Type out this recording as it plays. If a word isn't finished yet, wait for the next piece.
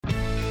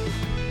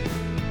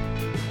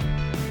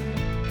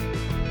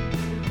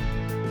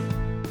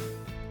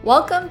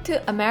Welcome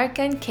to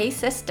American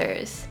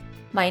K-Sisters.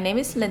 My name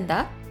is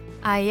Linda.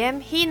 I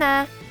am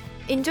Hina.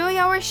 Enjoy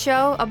our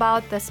show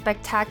about the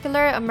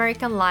spectacular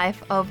American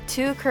life of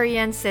two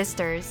Korean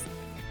sisters.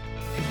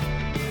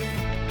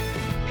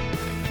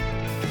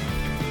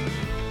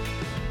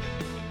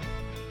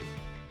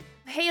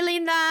 Hey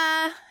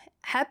Linda!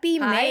 Happy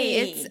Hi. May!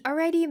 It's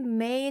already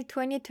May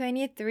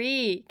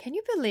 2023. Can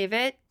you believe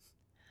it?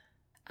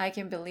 I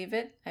can believe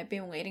it. I've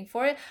been waiting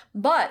for it.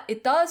 But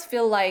it does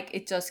feel like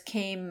it just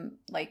came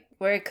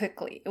very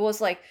quickly. It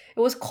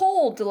was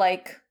cold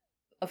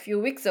a few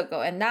weeks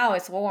ago and now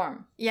it's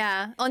warm.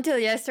 Yeah, until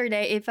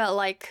yesterday it felt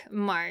like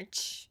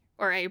March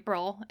or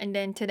April. And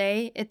then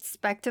today it's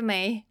back to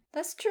May.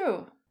 That's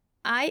true.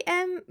 I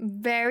am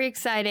very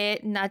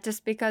excited, not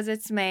just because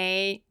it's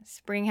May,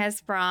 spring has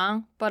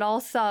sprung, but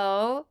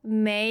also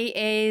May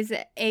is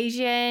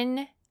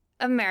Asian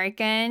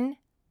American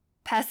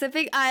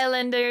Pacific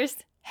Islanders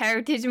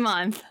Heritage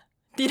Month.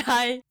 Did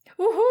I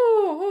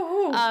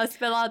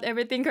spell out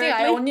everything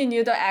correctly? I only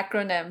knew the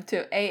acronym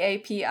to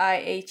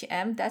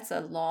AAPI. That's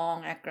a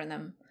long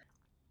acronym.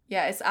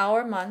 Yeah, it's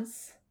our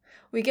months.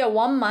 We get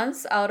 1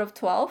 month out of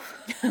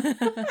 12.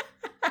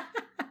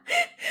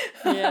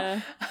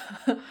 Yeah.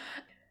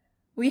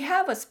 We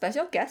have a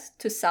special guest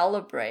to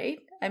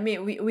celebrate. I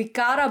mean, we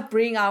gotta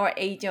bring our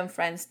Asian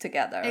friends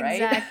together,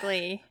 right?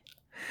 Exactly.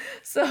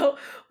 So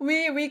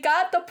we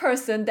got the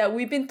person that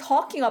we've been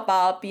talking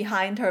about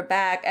behind her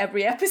back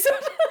every episode.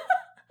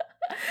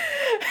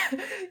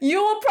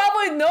 You will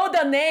probably know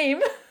the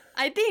name.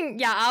 I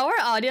think, our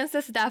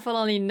audiences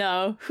definitely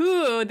know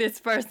who this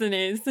person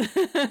is.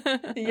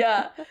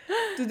 Yeah.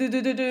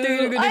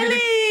 Eileen!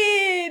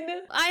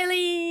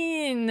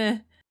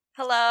 Eileen!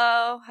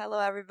 Hello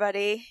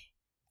everybody.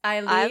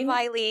 I'm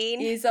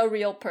Eileen. Is a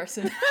real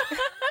person.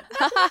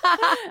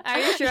 Are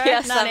you sure?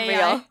 Yes, Not I'm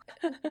AI. real.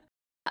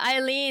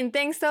 Eileen,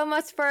 thanks so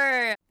much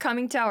for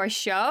coming to our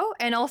show.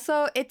 And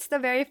also, it's the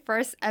very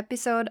first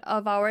episode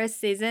of our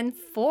season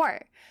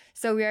 4.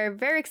 So we are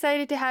very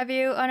excited to have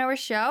you on our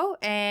show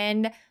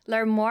and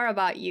learn more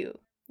about you.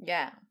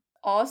 Yeah.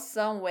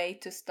 Awesome way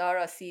to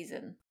start a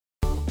season.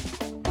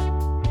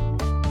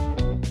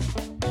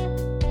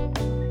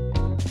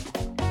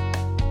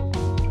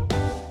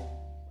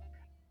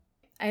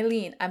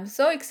 Eileen, I'm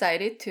so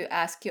excited to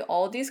ask you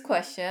all these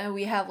questions.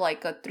 We have a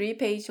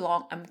 3-page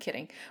long, I'm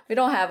kidding. We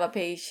don't have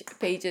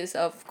pages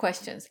of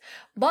questions.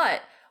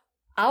 But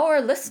our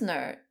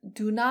listener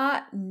do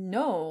not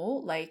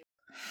know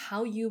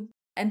how you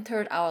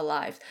entered our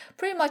lives.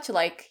 Pretty much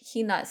like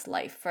Hina's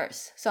life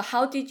first. So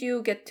how did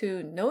you get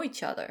to know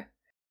each other?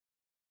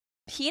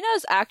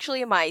 Hina's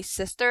actually my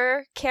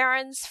sister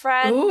Karen's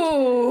friend.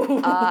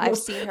 Ooh. I've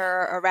seen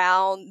her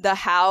around the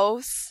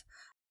house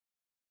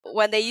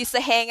when they used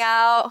to hang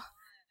out.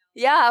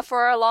 Yeah,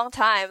 for a long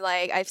time.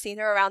 I've seen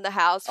her around the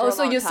house for a long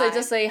time. Oh, so you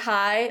just say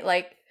hi,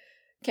 like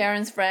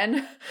Karen's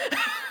friend?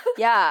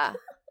 Yeah.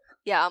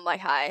 Yeah, I'm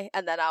like, hi.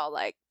 And then I'll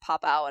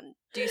pop out and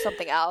do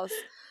something else.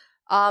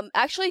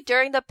 Actually,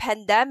 during the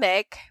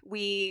pandemic,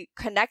 we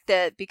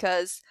connected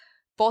because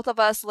both of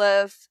us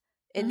live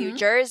in New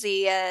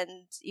Jersey.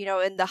 And,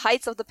 in the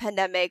heights of the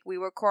pandemic, we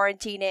were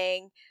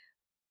quarantining.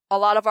 A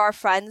lot of our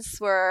friends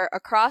were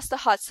across the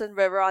Hudson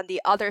River on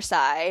the other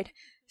side.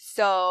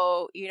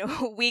 So,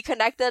 we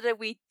connected and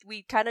we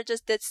kind of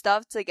just did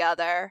stuff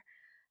together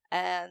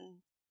and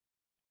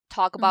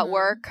talk about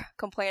work,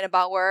 complain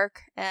about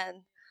work,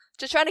 and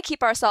just trying to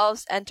keep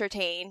ourselves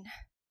entertained.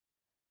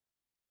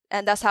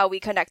 And that's how we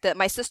connected.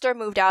 My sister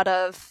moved out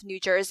of New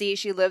Jersey.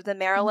 She lived in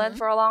Maryland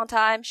for a long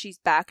time. She's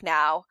back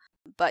now.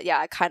 But yeah,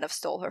 I kind of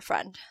stole her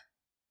friend.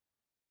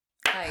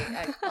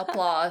 I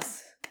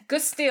applause.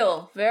 Good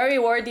steal. Very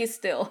worthy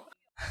steal.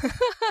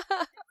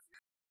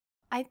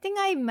 I think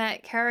I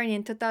met Karen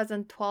in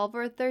 2012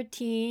 or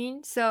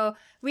 13. So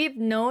we've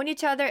known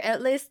each other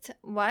at least,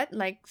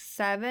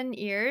 7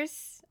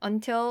 years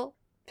until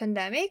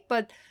pandemic.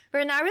 But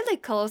we're not really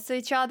close to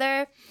each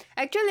other.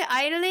 Actually,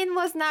 Eileen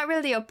was not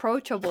really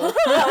approachable.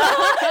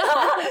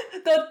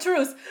 The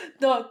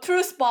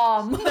truth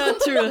bomb. The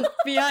truth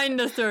behind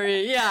the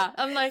story. Yeah,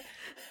 I'm like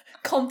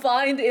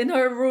confined in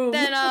her room.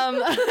 Then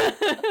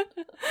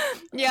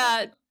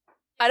yeah.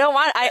 I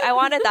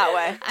want it that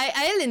way.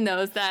 Eileen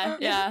knows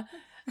that. Yeah.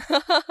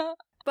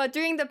 But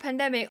during the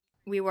pandemic,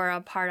 we were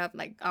a part of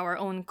our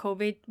own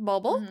COVID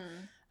bubble.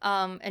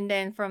 And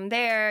then from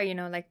there,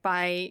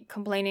 by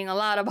complaining a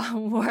lot about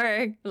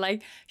work,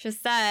 like she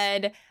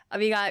said,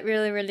 we got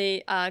really,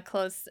 really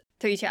close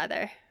to each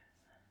other.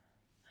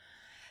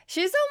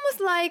 She's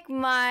almost like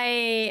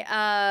my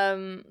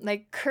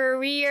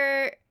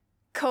career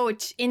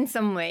coach in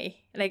some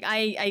way.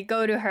 I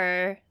go to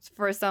her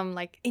for some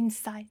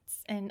insights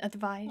and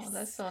advice. Oh,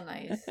 that's so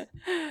nice.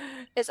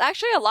 It's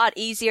actually a lot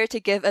easier to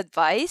give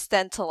advice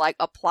than to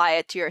apply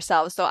it to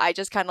yourself. So I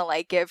just kind of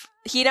give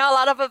Hina a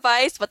lot of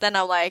advice, but then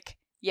I'm like,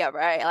 yeah,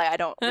 right. I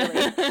don't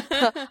really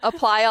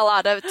apply a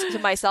lot of it to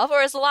myself,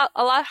 or it's a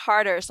lot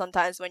harder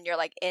sometimes when you're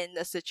in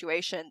the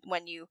situation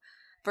when you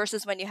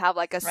versus when you have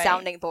like a Right.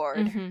 sounding board.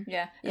 Mm-hmm.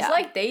 Yeah. It's Yeah.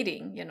 like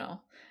dating, you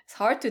know. It's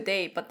hard to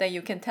date, but then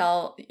you can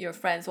tell your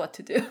friends what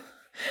to do.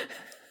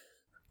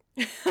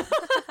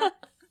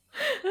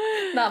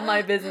 Not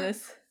my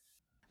business.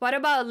 What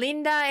about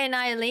Linda and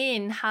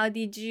Eileen? How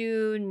did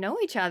you know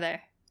each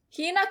other?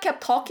 Hina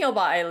kept talking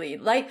about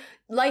Eileen,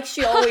 like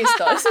she always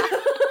does.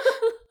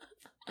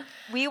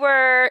 We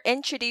were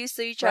introduced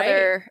to each Right.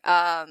 other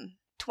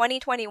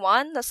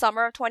 2021, the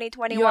summer of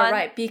 2021. You are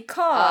right,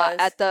 because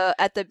at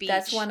the beach.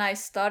 that's when I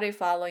started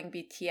following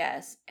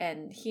BTS,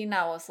 and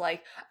Hina was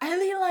like,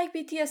 Eileen like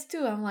BTS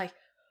too. I'm like,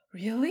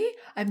 really?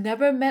 I've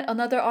never met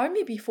another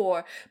ARMY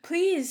before.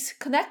 Please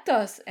connect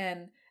us.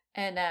 And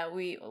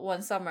we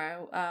one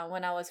summer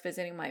when I was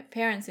visiting my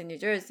parents in New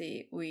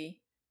Jersey, we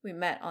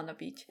met on the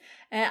beach,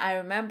 and I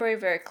remember it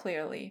very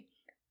clearly.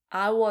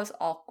 I was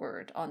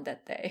awkward on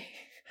that day.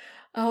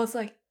 I was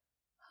like,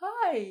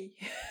 hi.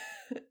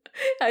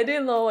 I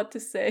didn't know what to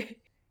say.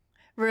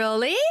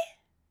 Really?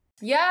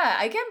 Yeah,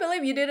 I can't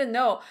believe you didn't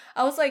know.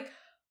 I was like,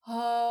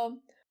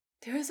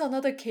 there's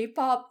another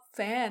K-pop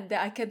fan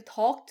that I can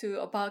talk to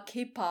about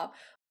K-pop.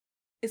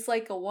 It's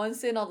like a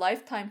once in a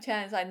lifetime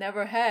chance I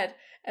never had,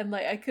 and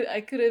like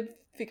I couldn't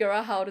figure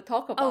out how to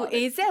talk about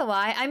it. Is that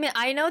why? I mean,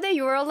 I know that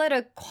you were a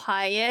little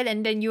quiet,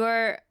 and then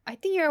I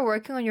think you were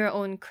working on your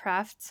own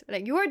craft.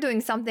 Like you were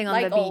doing something on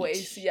Like the beach.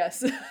 always,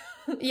 yes.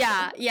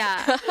 Yeah.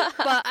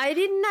 But I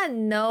did not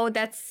know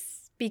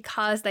that's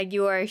because like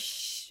you were,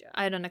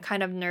 I don't know,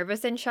 kind of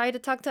nervous and shy to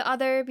talk to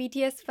other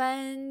BTS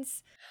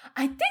fans.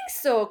 I think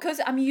so,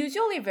 because I'm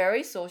usually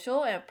very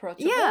social and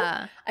approachable.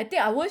 Yeah. I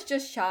think I was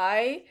just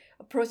shy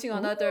approaching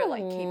another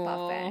like K-pop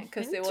Ooh, fan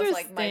because it was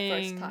like my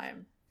first interesting.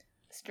 time.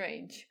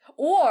 Strange.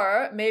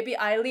 Or maybe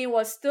Eileen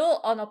was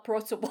still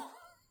unapproachable.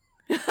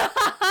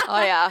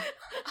 Oh yeah.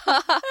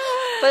 But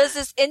it's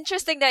just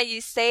interesting that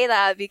you say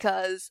that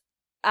because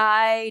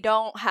I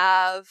don't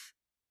have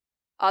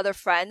other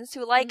friends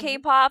who like Mhm.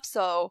 K-pop,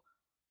 so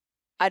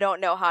I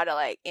don't know how to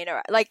like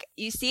interact. Like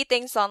you see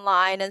things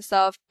online and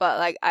stuff, but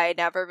like I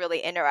never really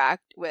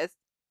interact with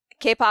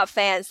K-pop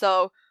fans,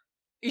 so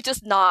you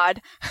just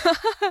nod.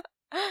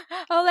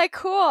 I'm like,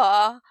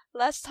 cool.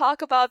 Let's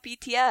talk about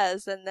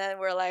BTS, and then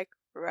we're like,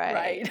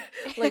 right.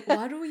 Like,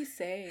 what do we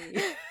say?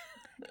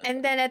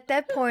 And then at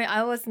that point,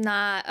 I was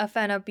not a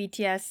fan of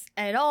BTS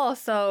at all.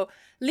 So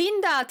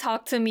Linda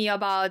talked to me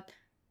about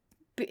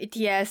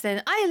BTS,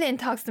 and Eileen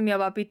talks to me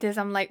about BTS.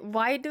 I'm like,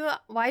 why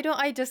don't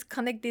I just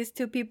connect these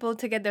two people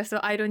together so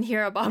I don't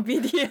hear about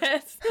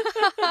BTS?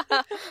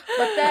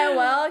 But then,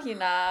 well,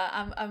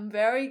 Hina, I'm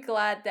very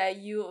glad that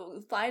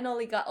you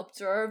finally got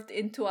observed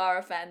into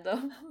our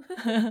fandom.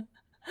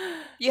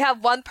 You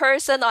have one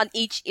person on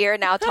each ear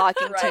now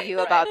talking to Right, you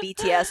right. about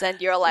BTS,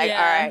 and you're like,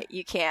 Yeah. all right,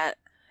 you can't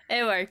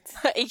It worked.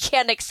 you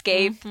can't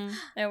escape. Mhm.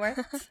 It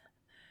worked.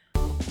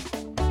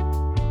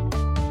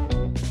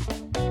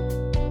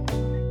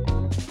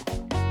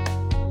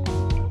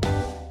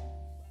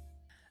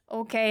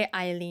 Okay,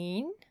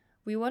 Eileen,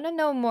 we want to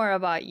know more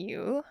about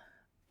you.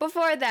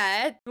 Before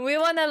that, we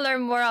want to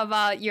learn more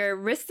about your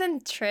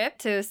recent trip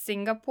to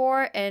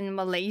Singapore and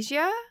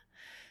Malaysia.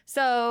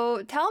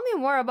 So tell me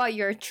more about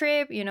your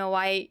trip,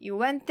 why you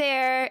went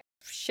there,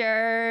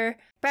 share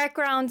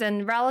backgrounds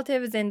and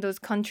relatives in those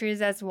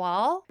countries as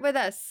well with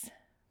us.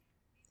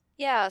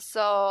 Yeah,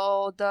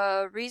 so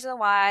the reason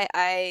why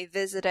I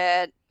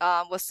visited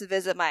was to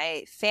visit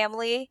my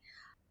family,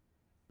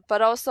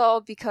 but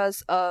also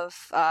because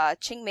of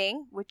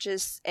Qingming, which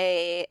is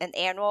an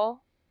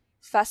annual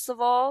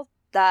festival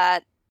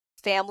that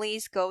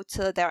families go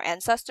to their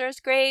ancestors'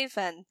 grave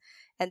and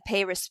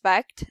pay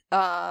respect.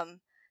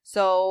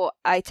 So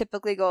I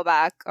typically go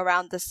back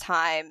around this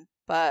time,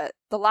 but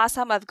the last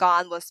time I've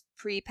gone was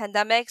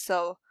pre-pandemic,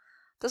 so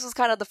this was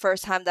kind of the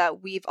first time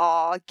that we've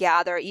all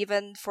gathered,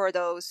 even for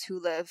those who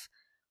live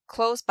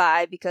close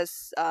by,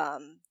 because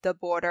the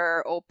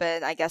border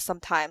opened, I guess,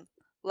 sometime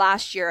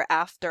last year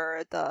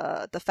after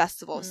the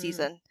festival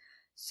season.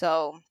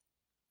 So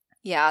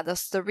yeah,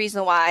 that's the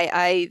reason why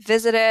I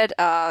visited.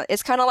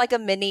 It's kind of like a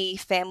mini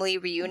family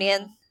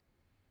reunion.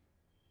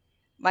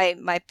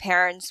 My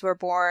parents were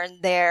born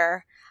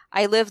there.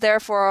 I lived there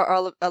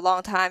for a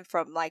long time,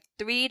 from like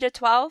 3 to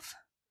 12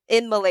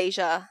 in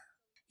Malaysia.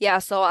 Yeah,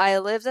 so I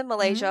lived in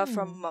Malaysia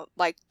from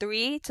like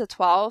 3 to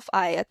 12.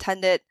 I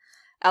attended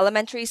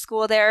elementary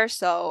school there,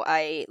 so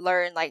I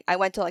learned, like, I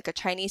went to like a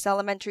Chinese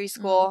elementary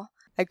school.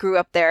 I grew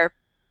up there.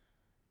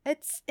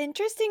 It's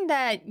interesting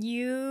that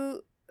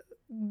you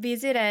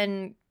visit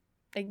and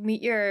like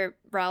meet your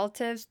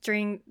relatives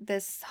during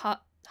this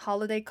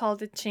holiday called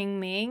the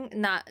Qingming,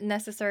 not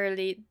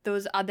necessarily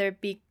those other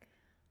big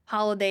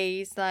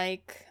holidays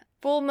like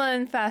Full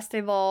Moon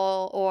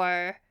Festival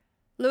or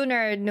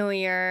Lunar New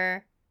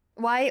Year.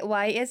 Why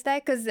is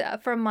that? Because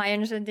from my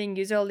understanding,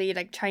 usually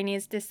like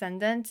Chinese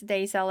descendants,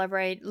 they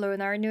celebrate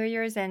Lunar New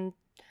Year's and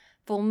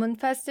Full Moon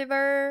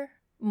Festival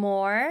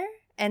more,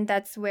 and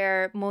that's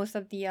where most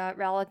of the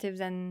relatives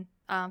and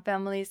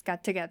families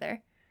got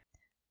together.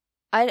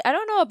 I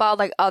don't know about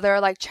like other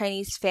like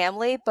Chinese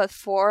family, but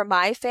for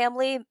my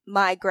family,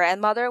 my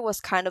grandmother was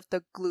kind of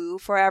the glue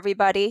for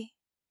everybody.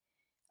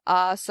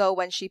 So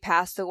when she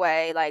passed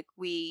away, like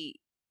we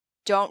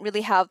don't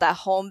really have that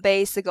home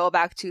base to go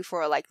back to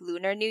for like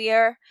Lunar New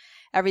Year.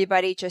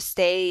 Everybody just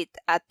stayed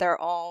at their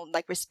own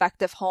like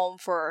respective home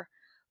for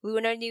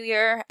Lunar New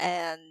Year,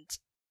 and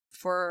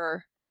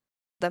for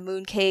the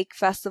Mooncake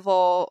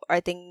Festival, I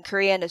think in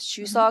Korean is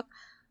Chuseok.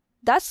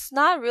 That's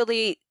not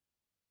really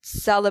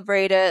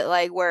celebrated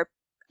like where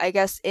I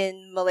guess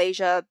in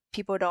Malaysia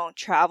people don't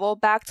travel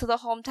back to the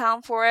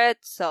hometown for it.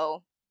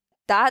 So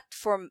that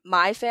for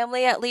my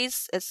family at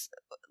least is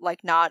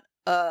like not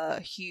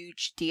a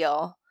huge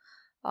deal.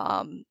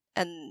 And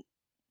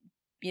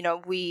you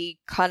know, we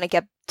kind of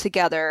get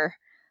together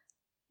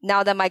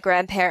now that my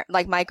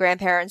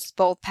grandparents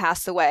both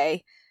passed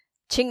away.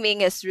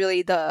 Qingming is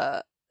really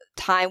the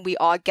time we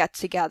all get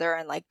together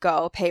and like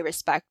go pay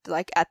respect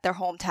like at their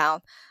hometown.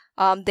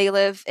 They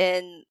live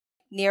in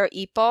near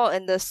Ipoh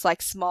in this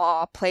like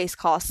small place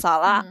called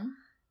Sala.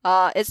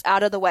 It's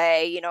out of the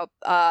way, you know.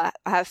 I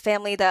have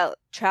family that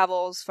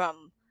travels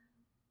from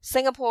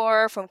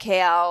Singapore, from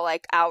KL,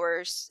 like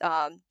hours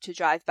to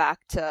drive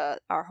back to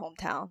our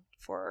hometown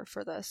for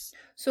this.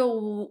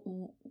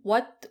 So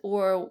what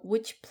or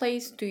which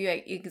place do you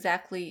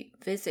exactly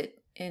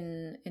visit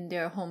in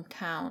their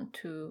hometown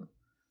to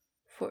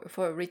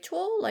for a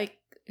ritual? Like,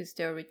 is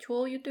there a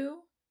ritual you do?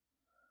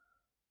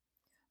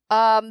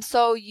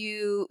 So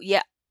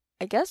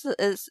I guess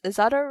is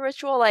that a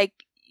ritual? Like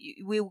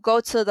we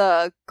go to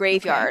the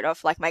graveyard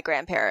of like my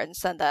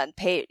grandparents and then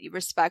pay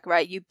respect,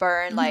 right? You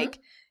burn like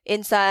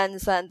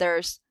incense, and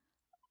there's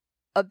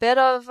a bit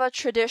of a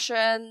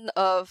tradition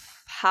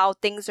of how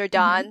things are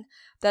done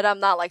that I'm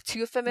not like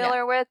too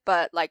familiar with,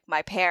 but like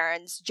my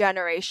parents'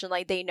 generation,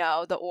 like they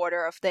know the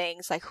order of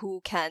things, like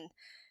who can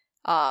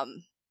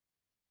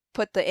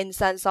put the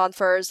incense on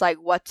first, like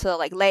what to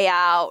like lay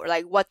out, or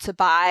like what to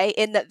buy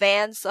in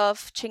advance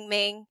of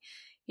Qingming.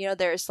 You know,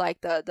 there's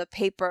like the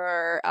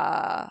paper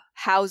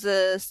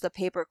houses, the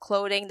paper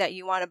clothing that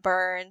you want to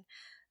burn.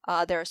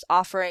 There's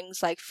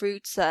offerings like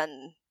fruits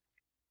and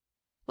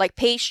like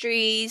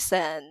pastries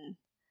and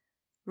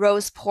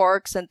roast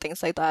porks and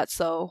things like that.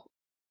 So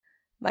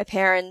my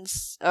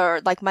parents,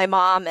 or like my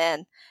mom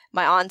and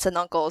my aunts and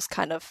uncles,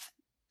 kind of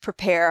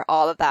prepare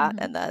all of that.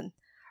 And then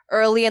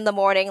early in the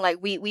morning, like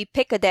we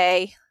pick a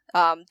day.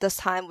 This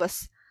time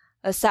was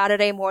a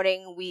Saturday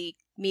morning. We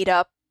meet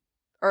up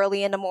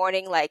early in the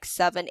morning, like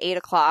 7-8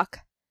 o'clock,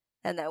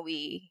 and then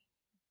we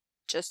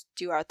just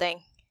do our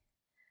thing.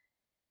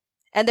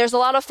 And there's a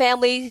lot of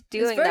family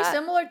doing that. It's very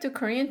similar to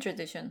Korean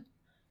tradition.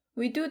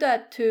 We do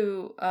that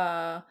too,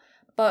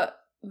 but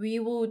we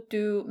will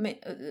do,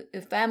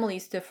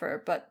 families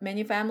differ, but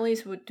many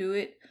families would do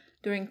it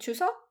during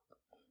Chuseok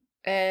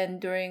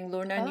and during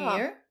Lunar New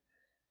Year.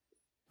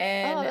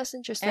 And, that's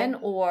interesting. And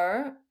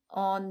or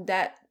on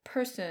that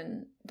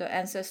person, the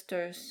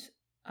ancestors'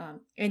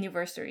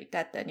 anniversary,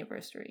 death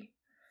anniversary.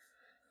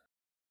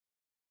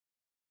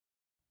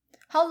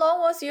 How long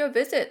was your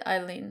visit,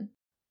 Eileen?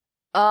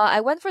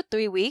 I went for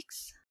 3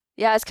 weeks.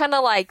 Yeah, it's kind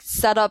of like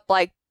set up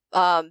like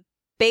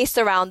based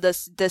around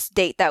this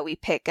date that we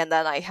pick, and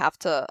then I have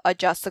to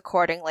adjust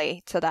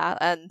accordingly to that.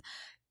 And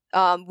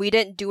we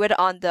didn't do it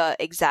on the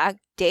exact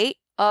date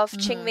of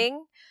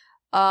Qingming,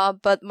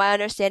 but my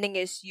understanding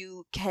is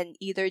you can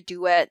either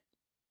do it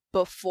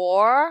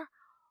before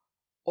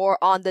or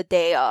on the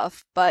day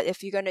of. But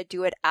if you're gonna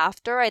do it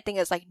after, I think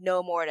it's like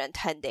no more than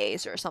 10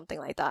 days or something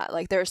like that.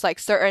 Like there's like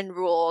certain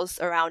rules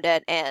around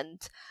it,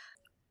 and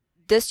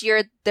this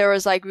year there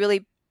was like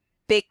really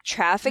big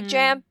traffic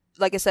jam,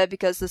 like I said,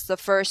 because it's the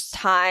first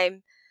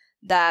time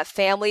that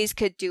families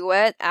could do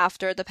it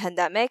after the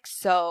pandemic.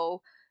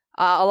 So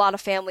a lot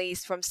of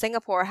families from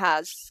Singapore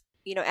has,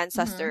 you know,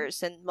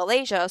 ancestors in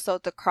Malaysia, so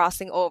the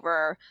crossing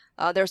over,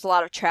 there's a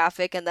lot of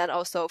traffic. And then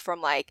also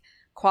from like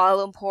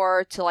Kuala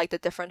Lumpur to like the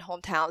different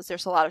hometowns,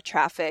 there's a lot of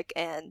traffic,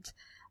 and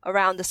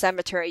around the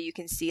cemetery you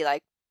can see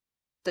like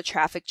the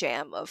traffic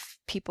jam of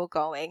people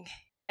going.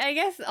 I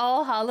guess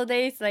all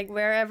holidays, like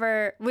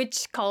whichever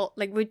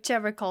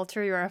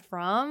culture you are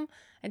from,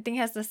 I think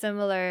has a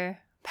similar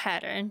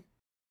pattern.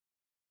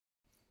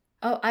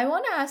 Oh, I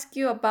want to ask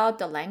you about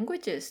the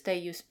languages that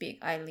you speak,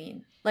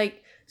 Eileen.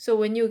 Like, so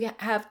when you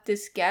have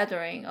this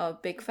gathering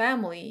of big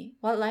family,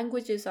 what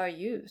languages are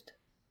used?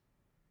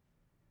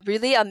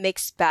 Really a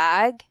mixed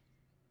bag.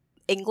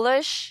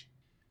 English,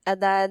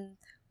 and then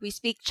we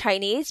speak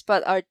Chinese,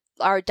 but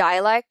our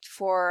dialect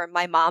for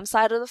my mom's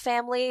side of the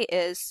family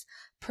is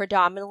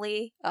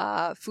predominantly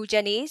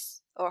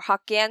Fujianese or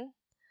Hokkien.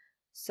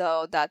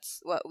 So that's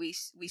what we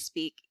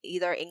speak,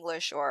 either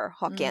English or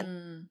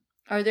Hokkien.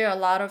 Are there a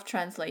lot of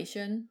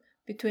translation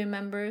between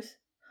members?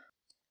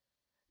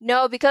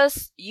 No,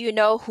 because you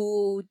know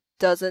who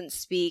doesn't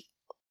speak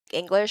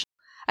English.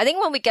 I think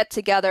when we get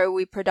together,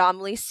 we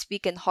predominantly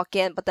speak in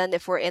Hokkien, but then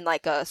if we're in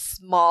like a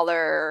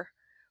smaller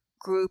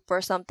group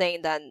or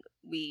something, then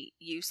we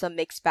use a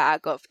mixed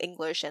bag of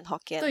English and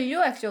Hokkien. So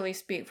you actually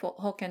speak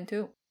Hokkien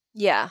too?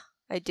 Yeah,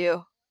 I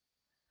do.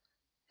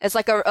 It's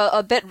like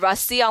a bit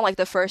rusty on like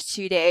the first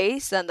 2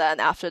 days, and then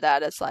after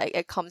that it's like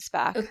it comes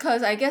back.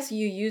 Because I guess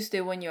you used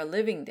it when you're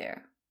living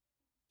there.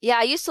 Yeah,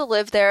 I used to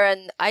live there,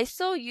 and I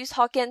still use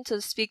Hokkien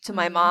to speak to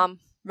my mom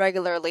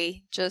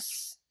regularly.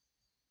 Just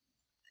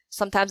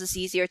sometimes it's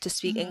easier to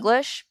speak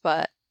English,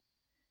 but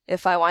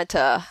if I want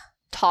to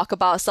talk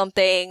about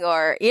something,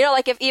 or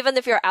like even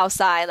if you're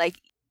outside, like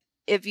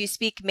if you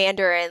speak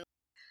Mandarin,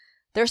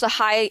 there's a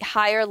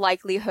higher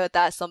likelihood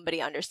that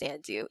somebody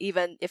understands you,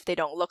 even if they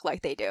don't look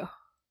like they do.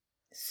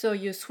 So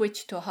you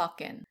switch to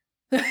Hokkien.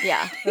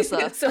 Yeah.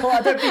 So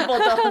other people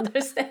don't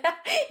understand.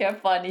 You're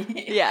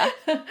funny. Yeah.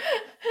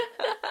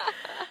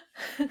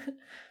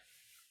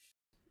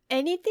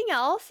 Anything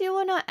else you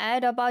want to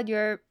add about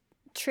your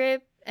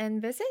trip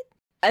and visit?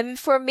 I mean,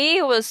 for me,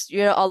 it was,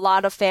 a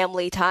lot of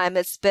family time.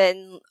 It's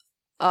been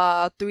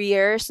 3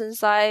 years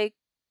since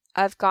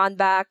I've gone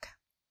back.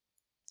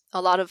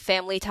 A lot of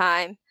family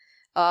time,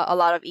 a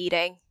lot of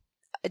eating.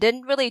 I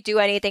didn't really do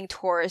anything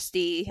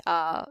touristy,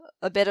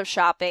 a bit of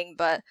shopping,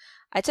 but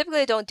I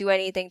typically don't do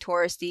anything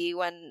touristy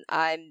when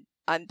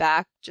I'm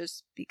back,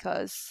 just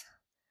because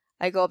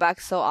I go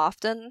back so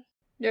often.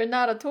 You're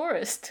not a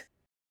tourist.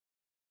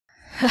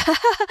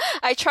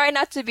 I try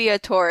not to be a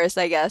tourist,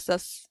 I guess.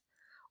 That's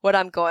what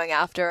I'm going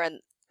after, and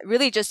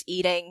really just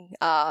eating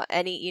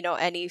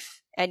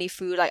any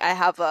food. Like I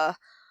have a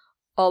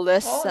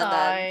list, and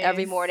then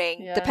every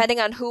morning,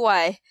 depending on who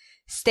I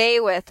stay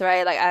with,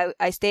 right? Like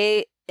I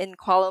stay in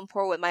Kuala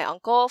Lumpur with my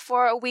uncle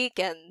for a week,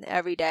 and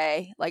every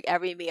day, like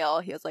every meal,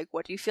 he was like,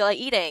 "What do you feel like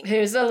eating?"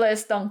 Here's a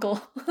list,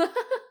 uncle.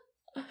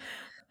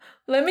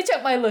 Let me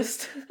check my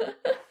list.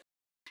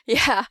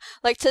 Yeah,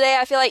 like today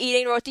I feel like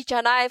eating roti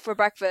canai for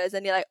breakfast,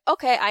 and you're like,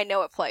 "Okay, I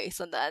know a place,"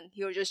 and then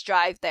he would just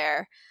drive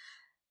there.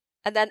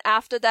 And then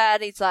after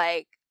that, he's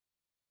like,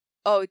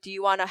 "Oh, do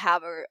you want to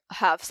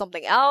have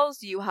something else?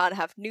 Do you want to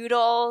have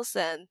noodles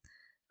and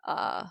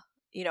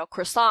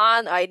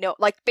croissant?" I know,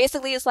 like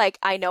basically, it's like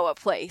I know a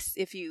place.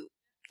 If you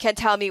can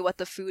tell me what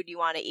the food you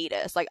want to eat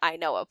is, like I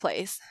know a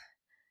place.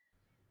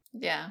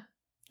 Yeah,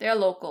 they're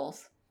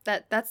locals.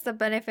 That's the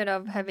benefit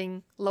of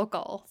having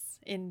locals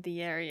in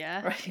the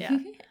area. Right. Yeah.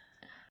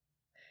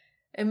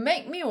 It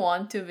make me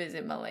want to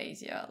visit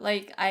Malaysia.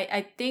 Like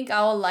I think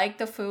I will like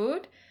the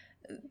food.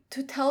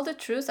 To tell the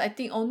truth, I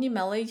think only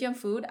Malaysian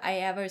food I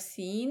ever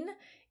seen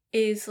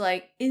is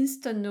like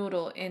instant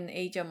noodle in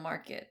Asian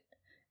market.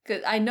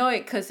 Cause I know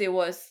it because it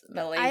was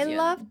Malaysian. I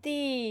love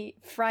the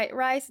fried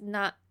rice.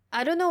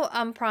 I don't know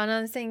I'm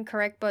pronouncing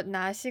correct, but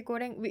nasi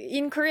goreng.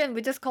 In Korean,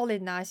 we just call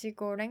it nasi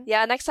goreng.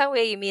 Yeah, next time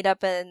we meet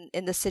up in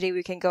the city,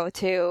 we can go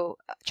to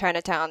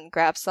Chinatown,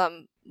 grab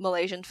some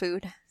Malaysian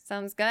food.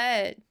 Sounds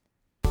good.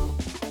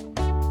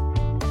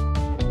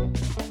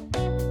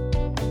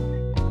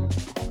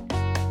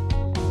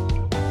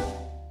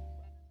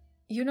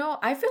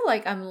 I feel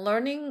like I'm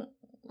learning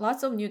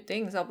lots of new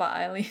things about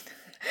Eileen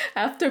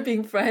after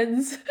being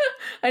friends.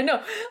 I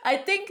know. I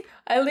think,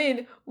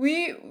 Eileen,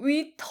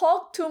 we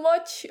talk too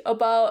much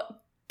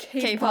about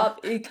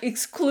K-pop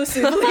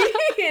exclusively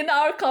in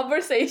our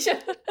conversation.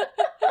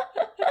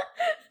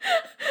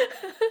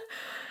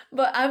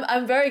 But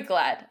I'm very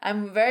glad.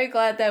 I'm very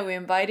glad that we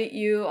invited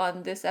you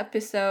on this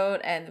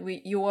episode, and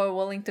you were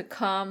willing to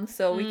come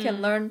so we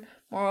can learn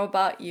more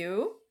about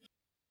you.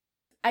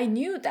 I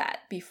knew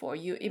that before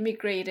you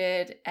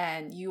immigrated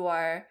and you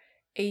are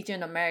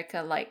Asian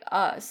American like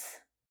us.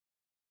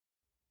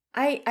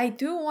 I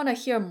do want to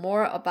hear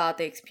more about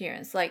the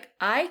experience. Like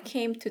I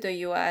came to the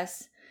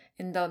US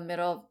in the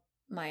middle of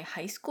my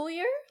high school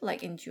year,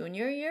 like in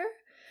junior year.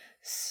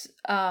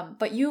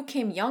 But you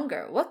came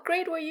younger. What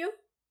grade were you?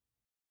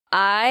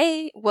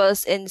 I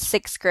was in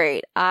 6th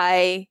grade.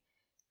 I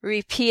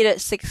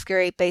repeated 6th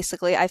grade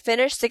basically. I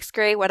finished 6th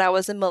grade when I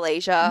was in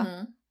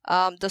Malaysia.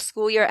 The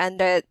school year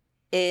ended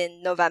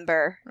in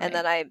November, and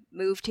then I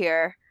moved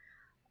here,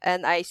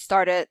 and I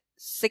started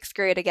 6th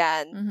grade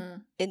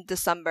again in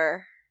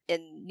December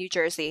in New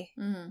Jersey.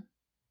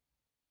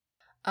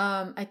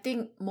 I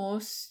think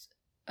most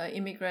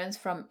immigrants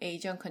from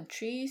Asian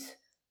countries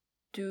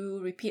do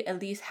repeat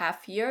at least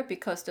half year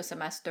because the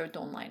semester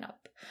don't line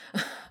up.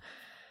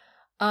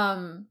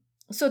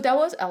 So that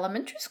was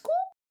elementary school?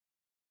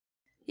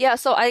 Yeah,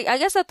 so I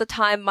guess at the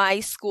time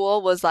my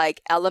school was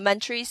like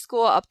elementary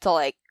school up to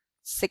like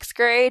 6th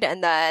grade,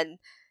 and then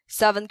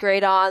 7th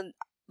grade on,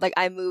 like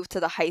I moved to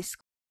the high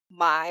school.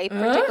 My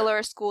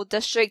particular school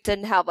district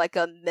didn't have like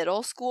a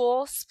middle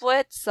school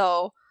split,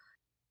 so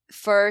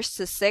 1st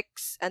to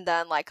 6th, and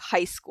then like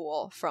high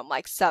school from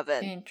like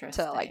 7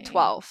 to like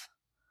 12.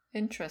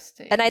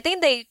 Interesting. And I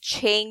think they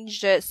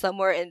changed it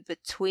somewhere in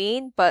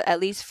between, but at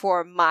least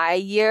for my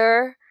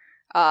year,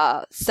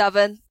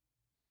 7th,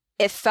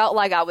 it felt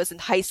like I was in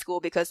high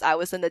school because I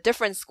was in a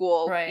different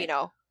school,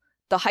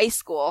 the high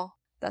school.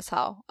 That's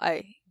how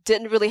I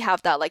didn't really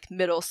have that like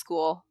middle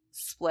school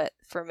split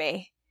for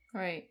me.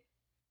 Right.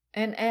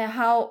 And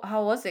how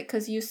was it?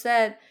 Because you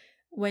said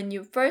when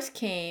you first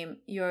came,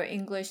 your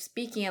English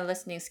speaking and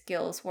listening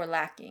skills were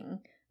lacking,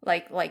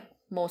 like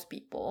most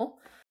people.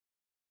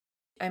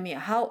 I mean,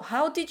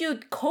 how did you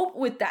cope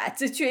with that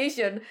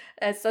situation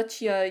at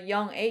such a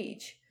young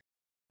age?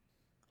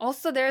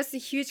 Also, there's a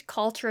huge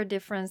cultural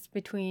difference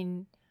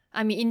between,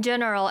 I mean, in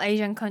general,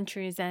 Asian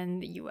countries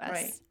and the US.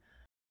 Right.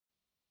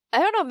 I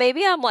don't know,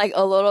 maybe I'm like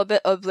a little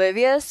bit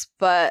oblivious,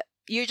 but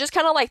you just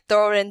kind of like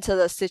throw it into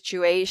the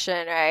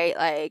situation, right?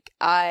 Like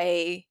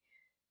I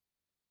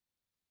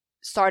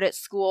started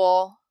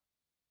school,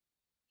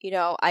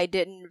 I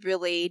didn't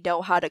really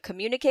know how to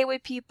communicate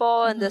with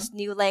people in this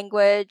new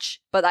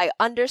language, but I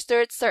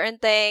understood certain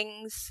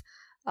things.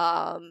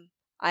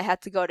 I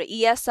had to go to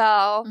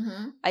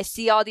ESL. I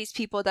see all these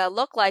people that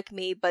look like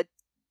me, but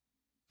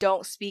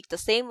don't speak the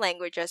same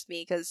language as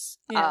me because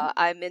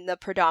I'm in the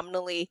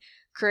predominantly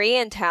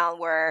Korean town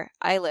where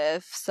I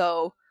live.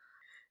 So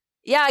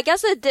yeah, I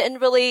guess it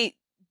didn't really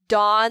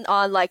dawn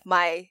on like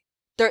my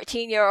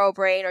 13-year-old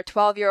brain or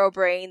 12-year-old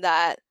brain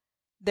that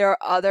there are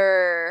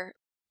other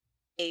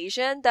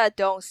Asian that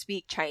don't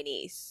speak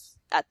Chinese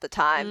at the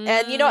time.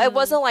 And it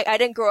wasn't like I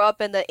didn't grow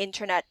up in the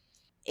internet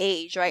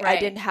age, right? I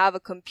didn't have a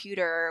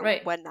computer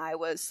when I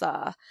was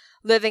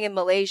living in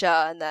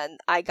Malaysia, and then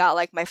I got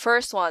like my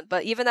first one.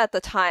 But even at the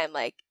time,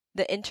 like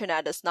the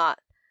internet is not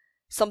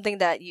something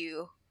that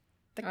you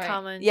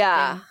common thing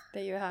that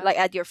you have like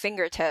at your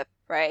fingertip,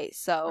 right?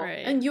 So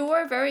and you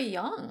were very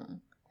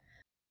young.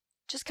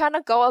 Just kind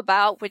of go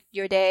about with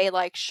your day,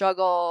 like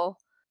struggle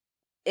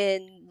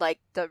in like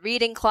the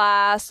reading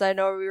class. I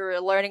know we were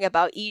learning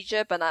about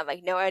Egypt and I have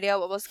like no idea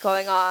what was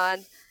going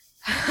on.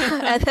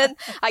 And then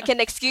I can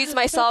excuse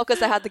myself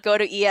because I had to go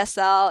to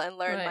ESL and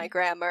learn my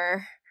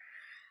grammar.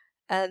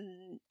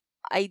 And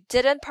I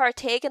didn't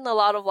partake in a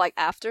lot of like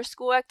after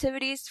school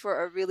activities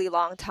for a really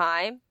long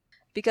time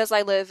because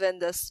I live in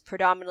this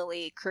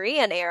predominantly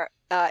Korean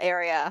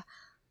area.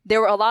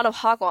 There were a lot of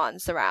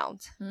hagwons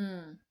around.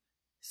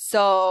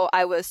 So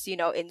I was,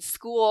 in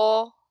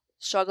school,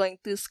 struggling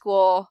through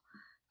school.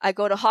 I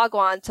go to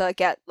hagwon to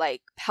get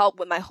like help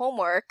with my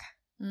homework.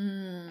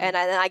 And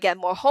then I get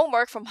more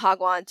homework from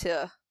hagwon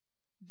to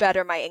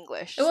better my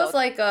English. It was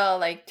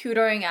like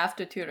tutoring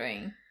after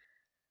tutoring.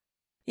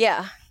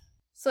 Yeah.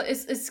 So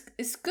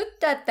it's good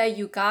that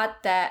you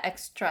got that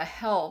extra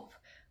help,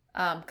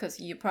 because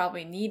you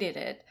probably needed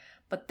it.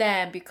 But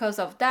then because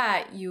of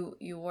that,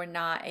 you were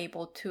not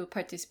able to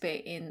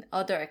participate in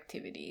other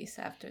activities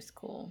after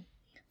school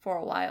for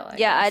a while. I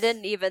guess. I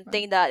didn't even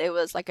think that it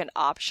was like an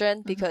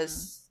option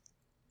because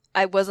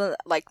I wasn't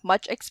like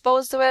much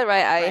exposed to it,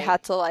 right? I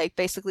had to like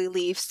basically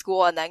leave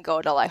school and then go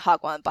to like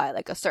hagwon by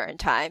like a certain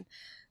time.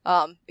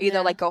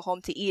 Either like go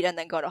home to eat and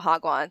then go to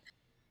hagwon.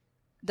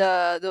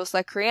 Those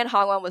like Korean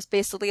hagwon was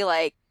basically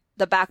like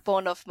the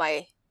backbone of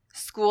my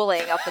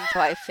schooling up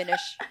until I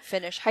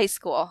finish high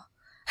school.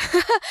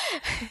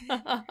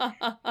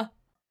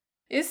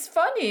 It's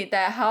funny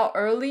that how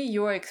early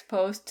you were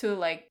exposed to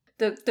like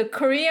the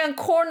Korean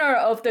corner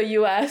of the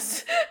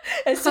US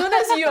as soon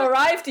as you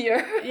arrived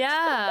here.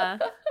 Yeah.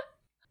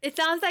 It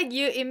sounds like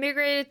you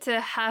immigrated to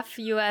half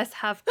US,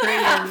 half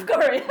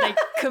Korean, like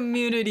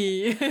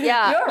community.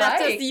 Yeah, you're not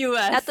right. just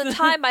US. At the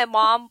time, my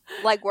mom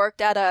like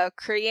worked at a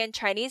Korean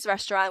Chinese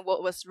restaurant,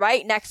 what was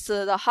right next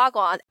to the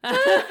hagwon.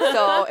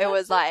 So it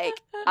was like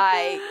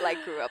I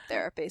like grew up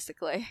there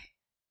basically.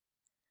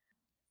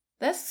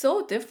 That's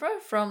so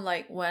different from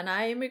like when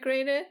I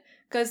immigrated,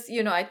 because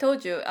I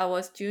told you I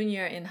was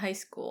junior in high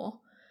school.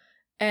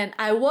 And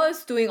I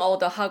was doing all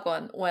the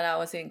hagwon when I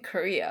was in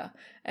Korea.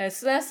 As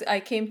soon as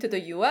I came to the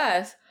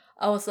US,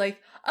 I was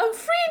like, I'm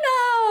free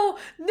now!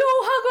 No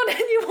hagwon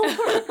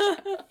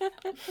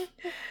anymore!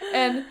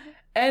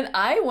 and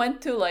I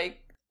went to like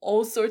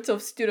all sorts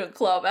of student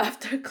club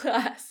after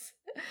class.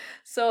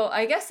 So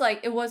I guess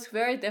like it was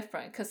very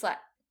different because like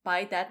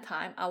by that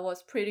time I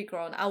was pretty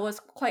grown. I was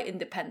quite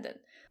independent.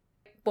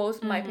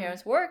 Both my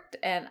parents worked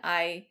and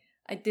I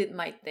did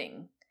my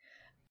thing.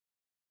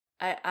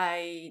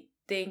 I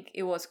think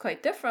it was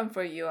quite different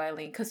for you,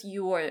 Eileen, because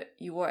you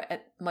were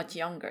at much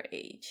younger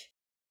age.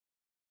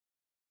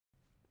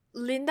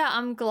 Linda,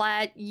 I'm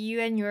glad you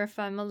and your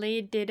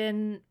family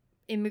didn't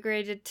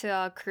immigrated to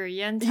a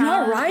Korean town.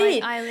 You're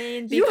right, like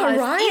Eileen. You are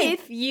right.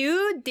 If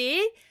you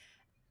did,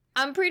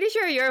 I'm pretty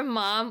sure your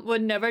mom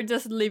would never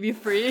just leave you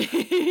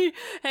free,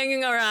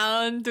 hanging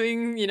around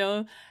doing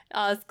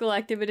school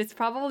activities.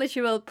 Probably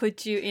she will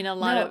put you in a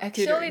lot of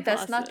actually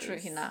that's classes. not true,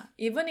 Hina.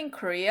 Even in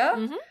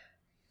Korea.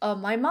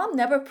 My mom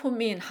never put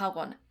me in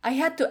hagwon. I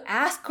had to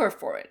ask her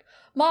for it.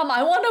 Mom,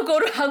 I want to go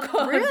to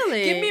hagwon.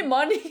 Really? Give me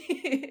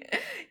money.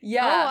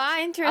 Yeah. Oh, wow,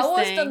 interesting. I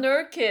was the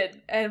nerd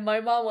kid, and my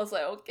mom was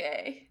like,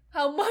 okay,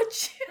 how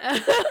much?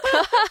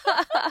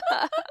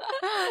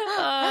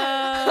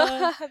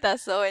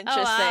 That's so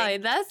interesting. Oh, wow,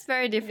 that's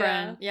very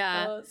different.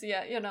 Yeah.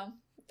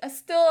 I'm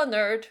still a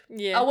nerd.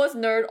 Yeah. I was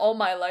nerd all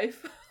my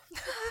life.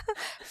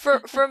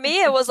 For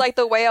me, it was like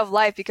the way of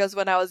life because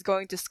when I was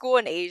going to school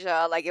in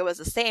Asia, like it was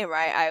the same,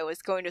 right? I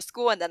was going to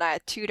school and then I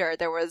had tutor.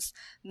 There was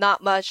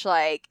not much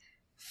like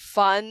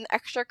fun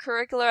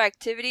extracurricular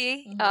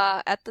activity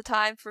at the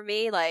time for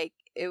me. Like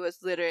it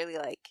was literally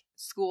like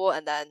school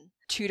and then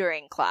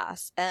tutoring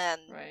class. And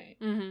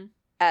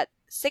at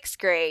 6th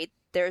grade,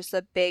 there's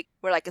a big,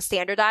 or like a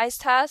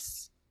standardized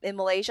test in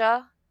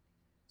Malaysia.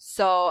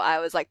 So I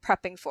was like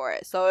prepping for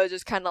it. So it was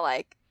just kind of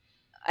like,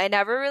 I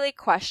never really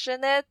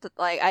questioned it.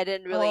 Like, I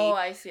didn't really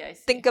I see.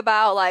 think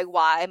about like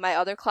why my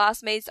other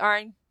classmates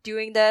aren't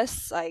doing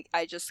this. Like,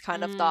 I just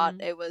kind of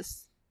thought it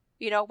was,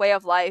 way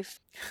of life.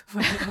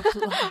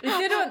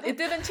 It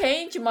didn't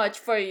change much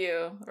for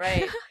you,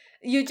 right?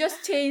 You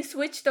just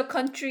switched the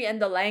country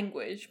and the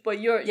language, but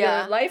your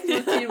life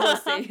routine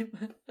was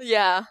same.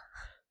 Yeah.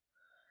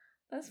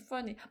 That's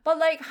funny. But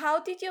like, how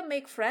did you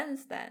make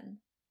friends then?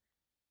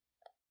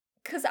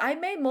 Because I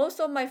made most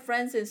of my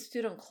friends in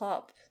student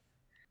clubs.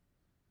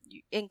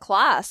 In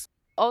class.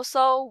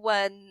 Also,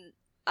 when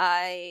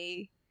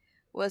I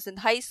was in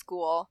high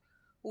school,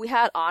 we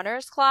had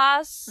honors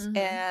class,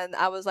 and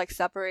I was like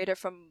separated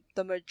from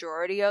the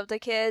majority of the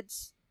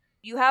kids.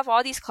 You have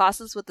all these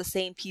classes with the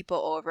same people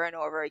over and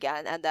over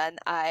again, and then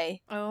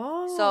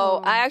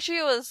so I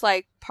actually was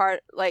like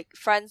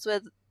friends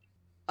with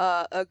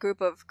a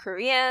group of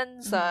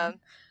Koreans,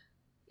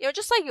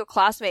 just like your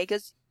classmate,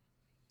 because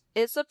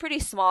it's a pretty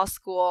small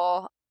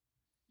school.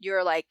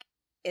 You're like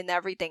in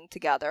everything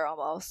together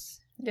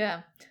almost.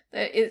 Yeah,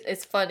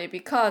 it's funny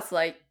because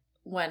like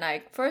when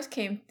I first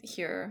came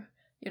here,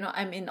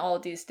 I'm in all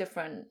these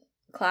different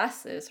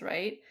classes,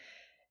 right?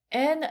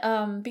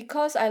 And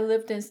because I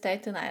lived in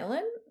Staten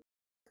Island,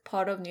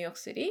 part of New York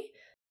City,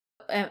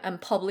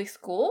 and public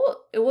school,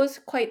 it was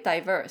quite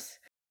diverse.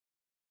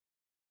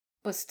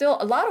 But still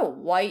a lot of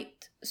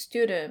white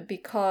students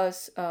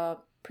because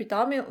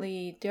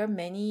predominantly there are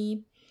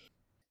many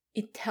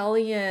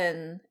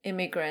Italian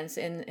immigrants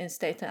in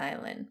Staten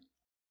Island.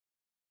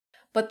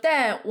 But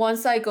then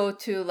once I go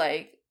to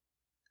like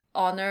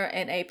honor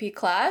and AP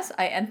class,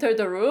 I enter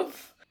the room,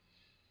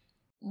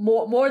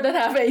 more than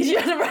half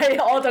Asian, right?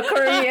 All the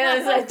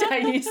Koreans and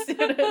Chinese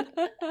students.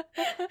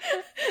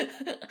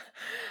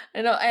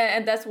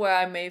 And that's where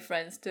I made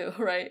friends too,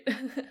 right?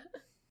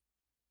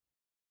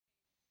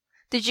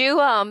 Did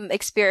you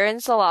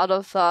experience a lot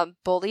of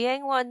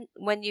bullying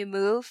when you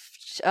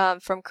moved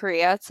from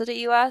Korea to the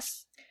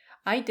US?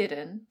 I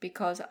didn't,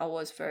 because I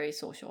was very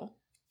social.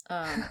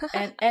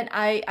 And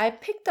I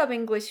picked up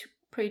English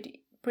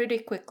pretty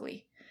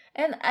quickly.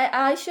 And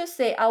I should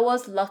say I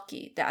was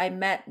lucky that I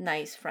met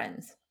nice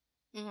friends.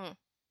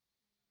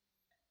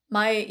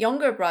 My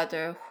younger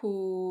brother,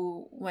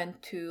 who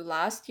went to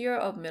last year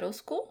of middle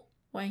school,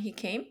 when he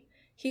came,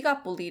 he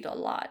got bullied a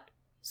lot.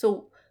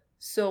 So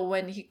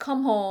when he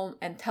come home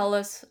and tell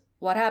us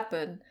what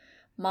happened,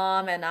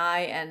 Mom and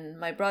I and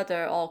my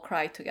brother all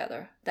cried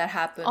together. That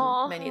happened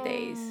many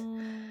days.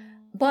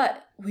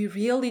 But we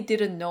really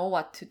didn't know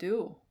what to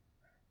do.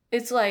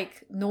 It's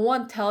like no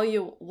one tell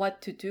you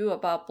what to do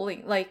about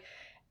bullying. Like,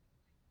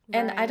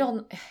 and I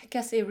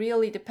guess it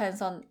really depends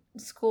on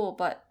school,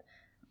 but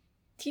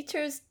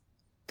teachers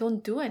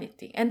don't do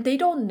anything. And they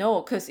don't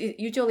know, because it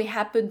usually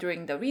happens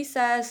during the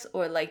recess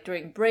or like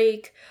during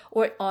break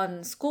or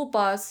on school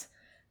bus.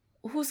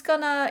 Who's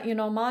gonna,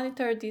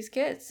 monitor these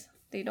kids?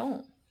 They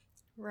don't.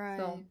 Right.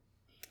 So,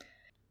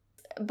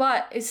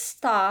 but it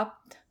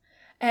stopped.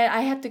 And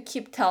I had to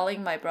keep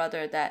telling my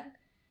brother that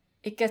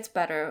it gets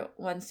better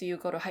once you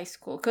go to high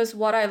school. Because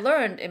what I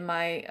learned in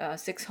my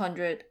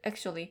 600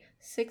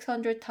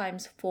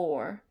 times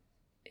 4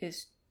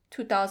 is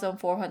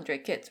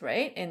 2,400 kids,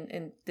 right?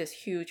 In this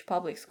huge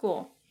public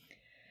school.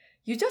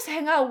 You just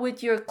hang out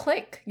with your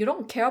clique. You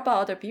don't care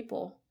about other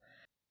people.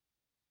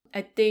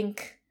 I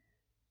think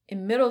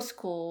in middle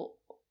school,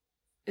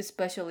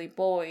 especially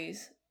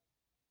boys,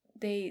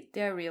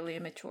 they're really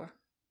immature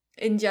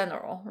in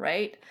general,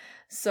 right?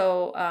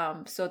 So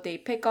they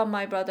pick on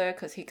my brother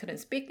because he couldn't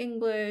speak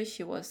English.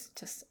 He was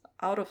just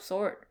out of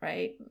sort,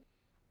 right?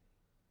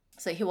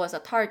 So he was a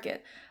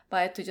target. But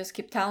I had to just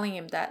keep telling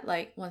him that,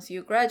 like, once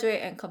you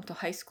graduate and come to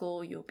high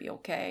school, you'll be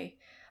okay.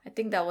 I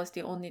think that was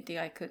the only thing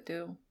I could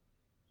do.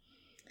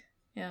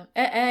 Yeah,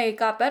 and it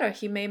got better.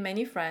 He made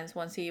many friends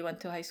once he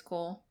went to high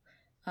school.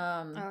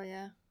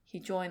 He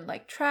joined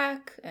like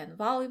track and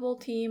volleyball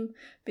team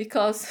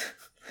because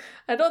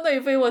I don't know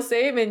if it was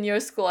same in your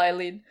school,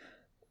 Eileen.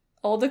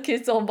 All the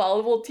kids on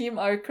volleyball team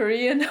are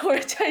Korean or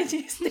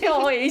Chinese. They're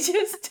all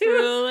Asians too.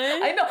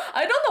 Really? I know.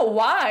 I don't know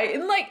why.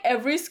 In like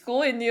every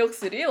school in New York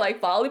City,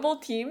 like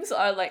volleyball teams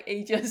are like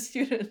Asian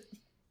students.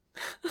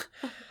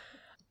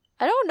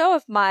 I don't know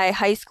if my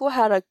high school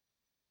had a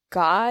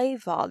guy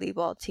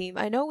volleyball team.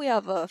 I know we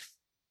have a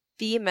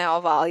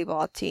female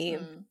volleyball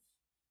team.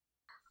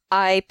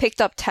 I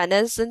picked up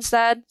tennis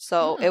instead,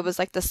 so it was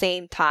like the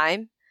same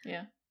time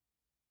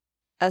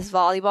as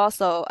volleyball.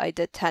 So I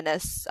did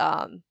tennis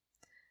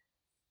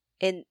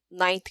in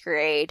 9th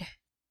grade.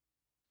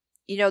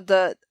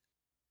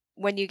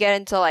 When you get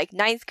into like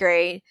 9th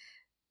grade,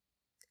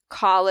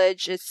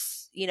 college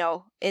is,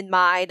 in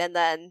mind, and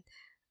then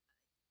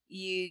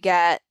you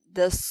get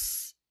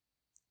this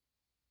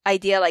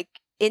idea like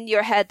in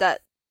your head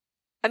that,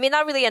 I mean,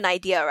 not really an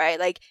idea, right?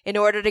 Like, in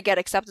order to get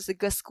accepted to a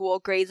good school,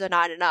 grades are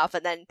not enough.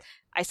 And then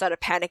I started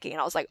panicking and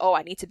I was like, oh,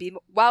 I need to be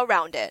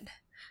well-rounded.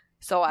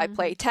 So I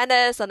played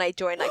tennis and I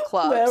joined like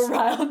clubs.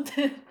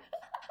 Well-rounded.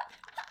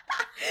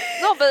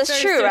 No, but it's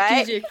Very true,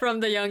 right? strategic from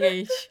the young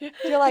age.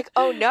 You're like,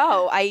 oh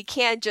no, I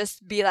can't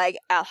just be like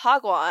at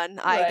Hagwon.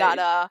 I Right.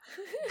 gotta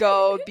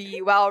go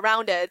be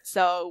well-rounded.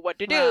 So what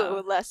to do?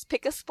 Wow. Let's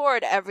pick a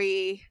sport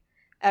every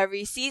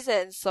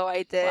season. So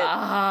I did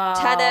Wow.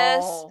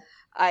 tennis.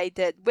 I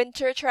did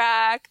winter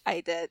track.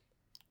 I did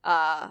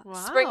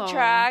spring Wow.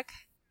 track.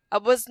 I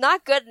was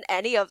not good in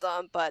any of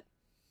them, but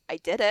I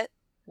did it.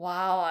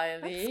 Wow,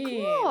 That's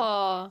Eileen.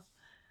 cool.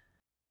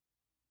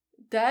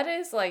 That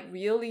is like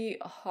really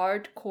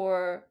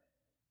hardcore,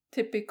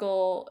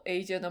 typical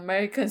Asian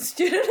American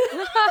student.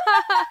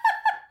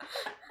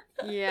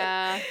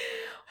 Yeah.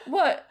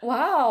 What?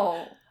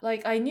 Wow.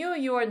 Like, I knew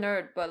you were a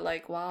nerd, but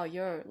like, wow,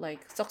 you're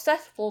like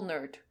successful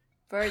nerd.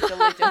 Very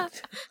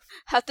diligent.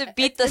 Have to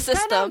beat the It's kind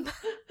system.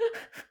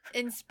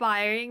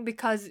 Inspiring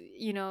because,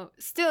 you know,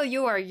 still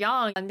you are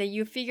young and then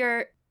you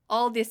figure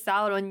all this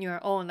out on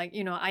your own. Like,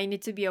 you know, I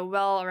need to be a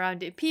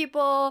well-rounded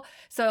people.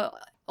 So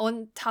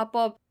on top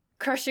of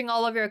crushing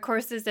all of your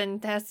courses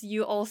and tests,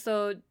 you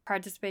also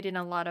participate in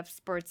a lot of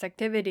sports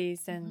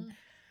activities and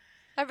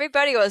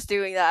Everybody was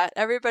doing that.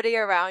 Everybody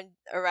around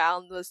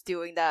was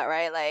doing that,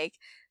 right? Like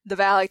the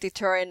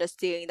valedictorian is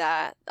doing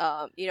that.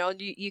 You know,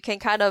 you can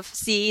kind of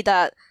see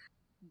that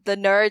the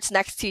nerds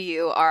next to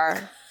you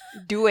are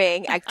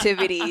doing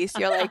activities.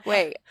 You're like,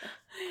 wait,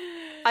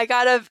 I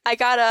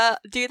gotta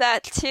do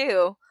that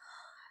too.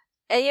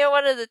 And you know,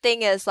 one of the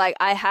thing is like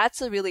I had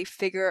to really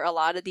figure a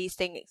lot of these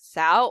things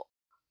out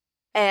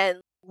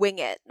and wing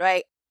it,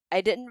 right? I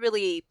didn't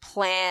really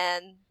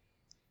plan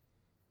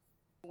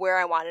where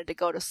I wanted to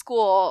go to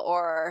school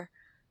or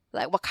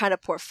like what kind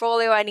of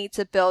portfolio I need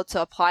to build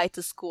to apply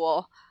to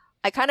school.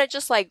 I kind of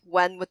just like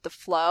went with the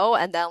flow,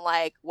 and then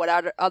like what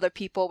other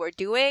people were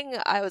doing,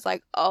 I was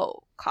like,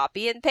 oh,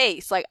 copy and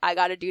paste. Like I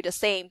got to do the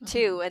same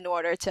too in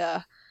order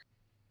to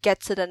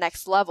get to the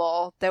next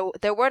level.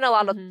 There weren't a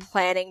lot of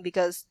planning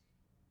because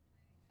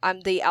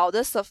I'm the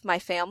eldest of my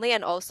family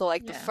and also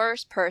like the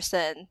first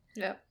person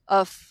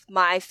of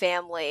my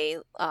family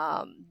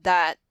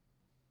that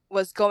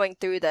was going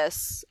through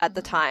this at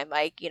the time,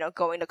 like, you know,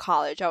 going to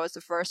college. I was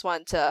the first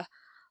one to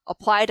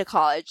apply to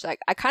college. Like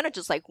I kind of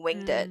just like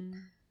winged it.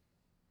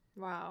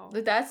 Wow.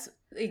 That's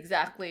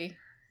exactly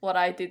what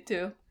I did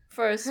too.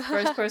 First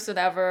person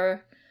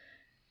ever.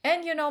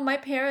 And you know, my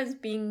parents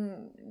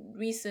being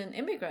recent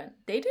immigrant,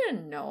 they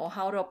didn't know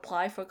how to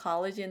apply for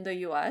college in the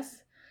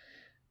US.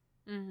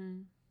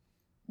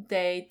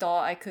 They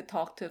thought I could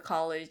talk to a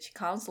college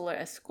counselor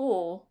at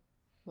school.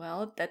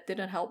 Well, that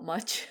didn't help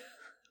much.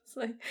 It's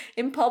like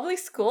in public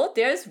school,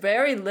 there's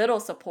very little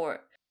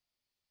support.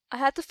 I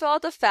had to fill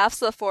out the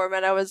FAFSA form,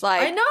 and I was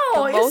like, I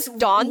know, the most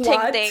daunting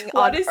thing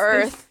on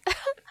earth.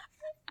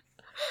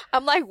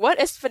 I'm like,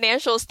 what is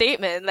financial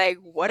statement? Like,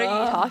 what are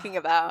you talking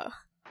about?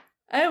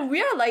 And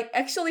we are like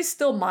actually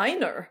still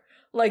minor,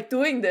 like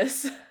doing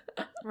this.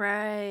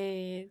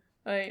 Right.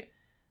 Right.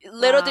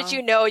 Little did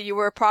you know, you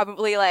were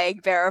probably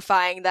like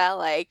verifying that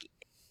like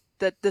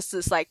that this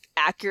is like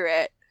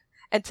accurate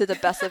and to the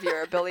best of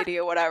your ability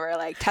or whatever,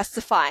 like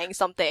testifying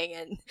something,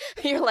 and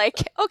you're like,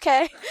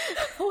 okay.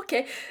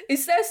 Okay, it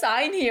says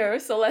sign here,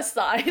 so let's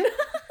sign.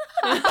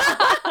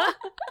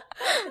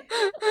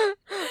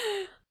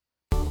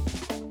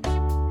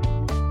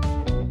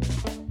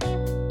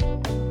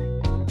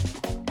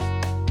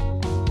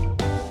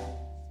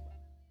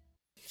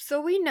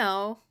 So we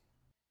know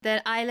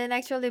that Eileen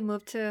actually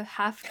moved to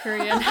half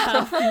Korean,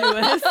 half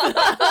US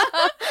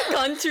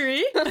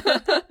country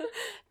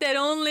that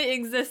only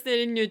existed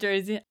in New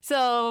Jersey.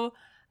 So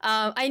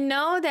I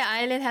know that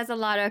Eileen has a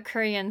lot of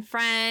Korean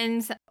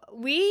friends.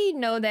 We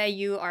know that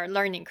you are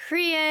learning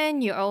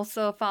Korean. You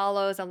also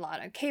follows a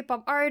lot of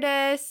K-pop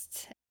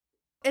artists.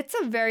 It's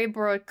a very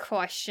broad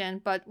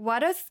question, but what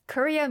does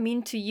Korea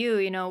mean to you?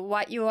 You know,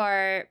 what you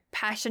are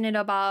passionate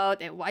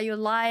about and what you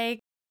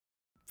like.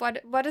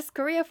 What is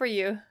Korea for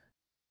you?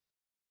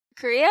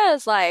 Korea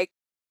is like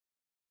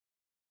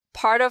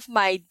part of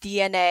my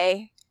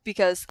DNA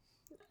because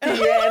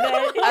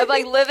I'm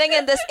like living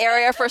in this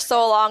area for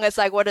so long. It's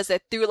like, what is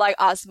it? Through like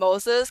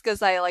osmosis,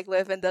 because I like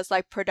live in this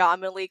like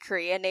predominantly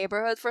Korean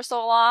neighborhood for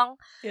so long.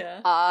 Yeah.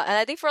 And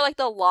I think for like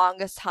the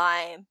longest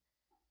time,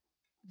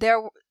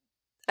 there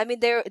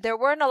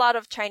weren't a lot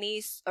of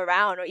Chinese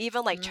around, or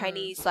even like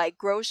Chinese like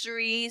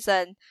groceries,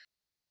 and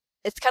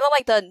it's kind of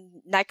like the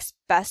next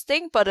best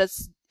thing, but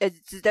it's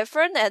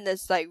different and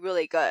it's like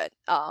really good.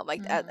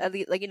 At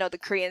least like, you know, the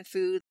Korean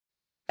food.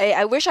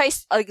 I wish I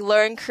like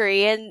learned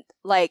Korean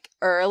like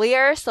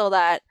earlier so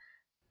that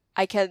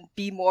I can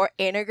be more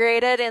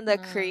integrated in the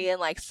Korean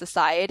like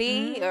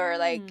society, or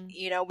like,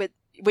 you know, with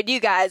you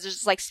guys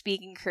just like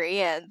speaking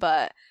Korean,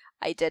 but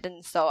I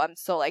didn't, so I'm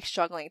still like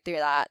struggling through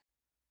that.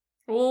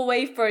 We'll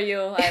wait for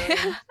you,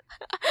 Eileen.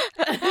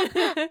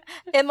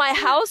 In my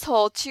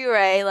household too,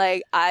 right?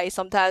 Like I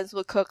sometimes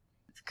would cook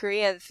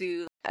Korean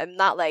food. I'm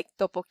not like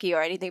tteokbokki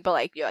or anything, but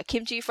like, you know,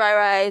 kimchi fried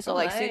rice or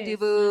like nice.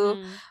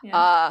 sundubu.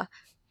 Yeah.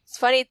 It's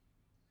funny.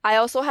 I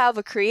also have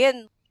a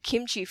Korean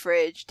kimchi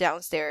fridge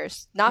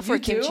downstairs. Not for You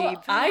do? kimchi.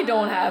 I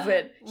don't have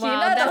it. Wow,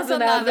 Hina that's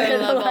doesn't have another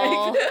it.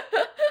 level. Like...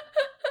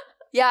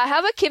 Yeah, I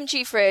have a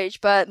kimchi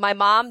fridge, but my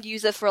mom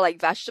uses it for like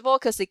vegetable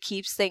because it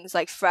keeps things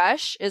like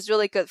fresh. It's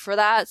really good for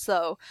that.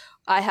 So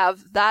I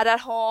have that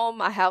at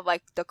home. I have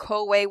like the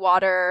Koei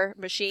water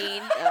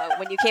machine.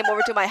 When you came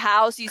over to my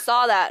house, you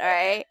saw that,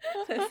 right?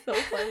 That's so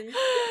funny.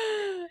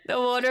 The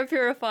water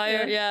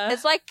purifier, yeah.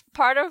 It's like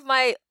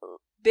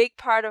big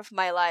part of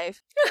my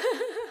life.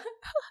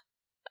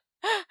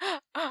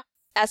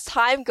 As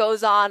time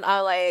goes on, I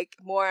like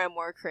more and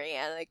more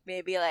Korean. Like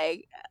maybe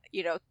like,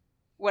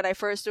 when I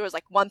first it was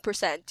like 1%,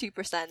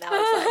 2%. Now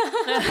it's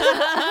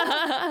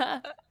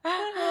like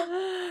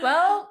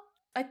Well,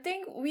 I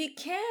think we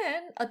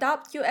can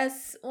adopt you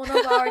as one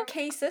of our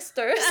K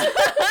sisters.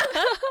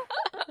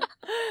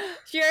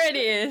 Sure it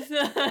is.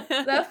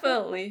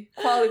 Definitely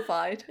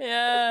qualified.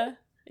 Yeah.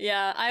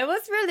 Yeah. I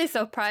was really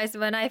surprised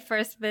when I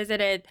first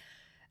visited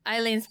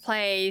Eileen's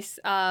place.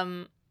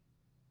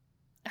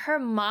 Her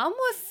mom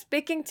was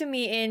speaking to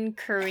me in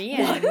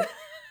Korean. What?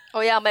 Oh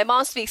yeah, my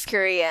mom speaks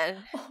Korean.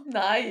 Oh,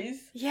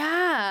 nice.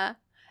 Yeah.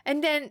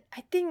 And then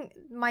I think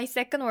my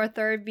second or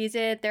third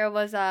visit, there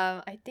was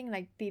I think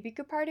like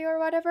BBQ party or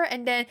whatever.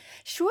 And then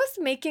she was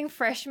making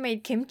fresh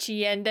made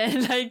kimchi and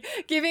then like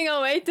giving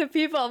away to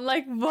people. I'm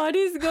like, what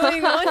is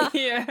going on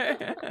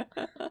here?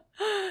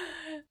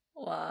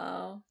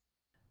 Wow.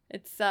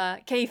 It's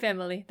K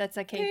family. That's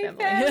a K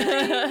family.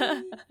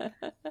 family.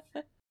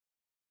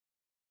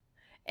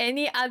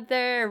 Any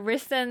other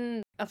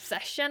recent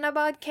obsession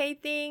about K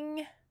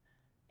thing?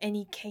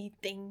 Any K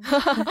thing?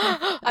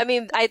 I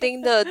mean, I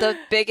think the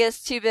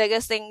two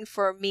biggest things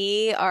for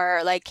me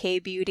are like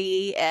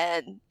K-beauty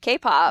and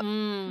K-pop.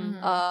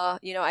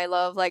 I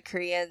love like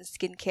Korean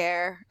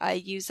skincare. I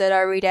use it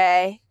every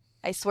day.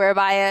 I swear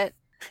by it.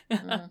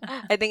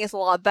 I think it's a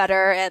lot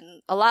better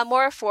and a lot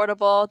more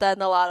affordable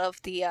than a lot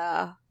of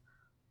the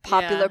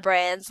popular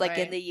brands like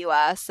in the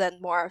US and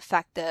more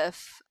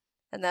effective.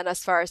 And then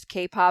as far as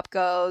K-pop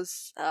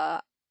goes,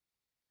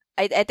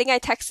 I think I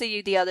texted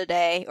you the other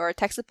day, or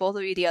texted both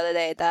of you the other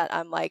day, that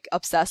I'm like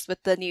obsessed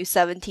with the new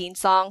 17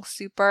 song,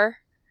 Super.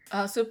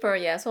 Super,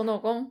 yeah.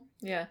 손오공,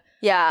 yeah.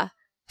 Yeah.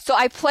 So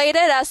I played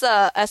it as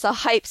a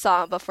hype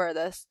song before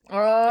this.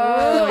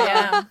 Oh,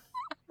 yeah.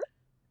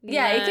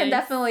 Yeah, Nice. it can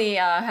definitely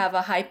have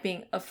a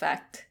hyping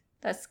effect.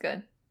 That's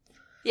good.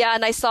 Yeah,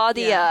 and I saw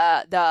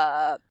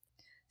the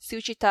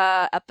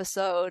Suchita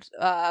episode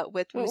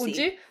with Woozi.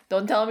 Uji?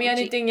 Don't tell me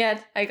anything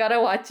yet. I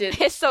gotta watch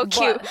it. It's so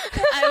cute.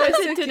 I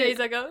watched it 2 days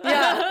ago.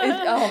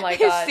 Yeah. Oh my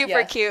god. It's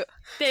super cute.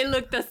 They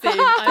look the same.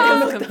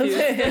 I was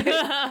They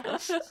look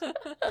confused.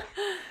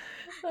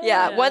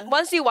 Yeah,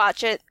 once you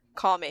watch it,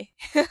 call me.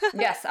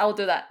 Yes, I'll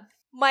do that.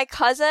 My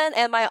cousin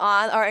and my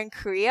aunt are in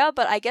Korea,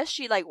 but I guess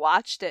she like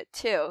watched it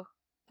too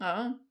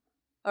Oh.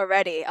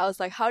 already. I was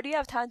like, how do you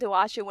have time to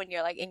watch it when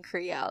you're like in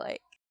Korea?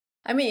 Like,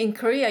 I mean, in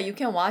Korea, you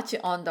can watch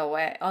it on the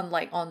way, on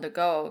the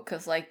go,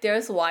 because like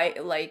there's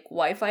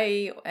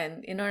Wi-Fi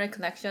and internet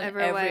connection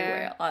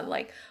everywhere, on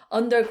like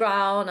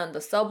underground, on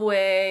the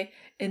subway,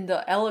 in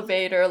the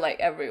elevator, like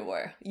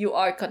everywhere. You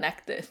are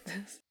connected.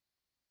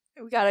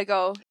 we gotta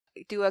go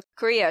do a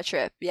Korea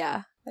trip.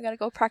 Yeah, I gotta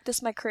go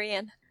practice my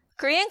Korean.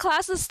 Korean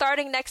class is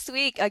starting next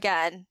week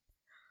again.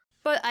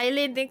 But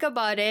Eileen, think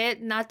about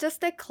it. Not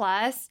just the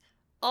class.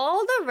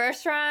 All the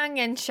restaurant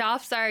and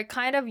shops are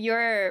kind of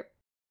your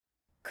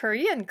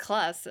Korean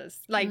classes,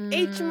 like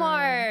H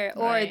Mart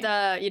or right.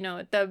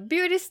 the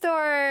beauty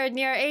store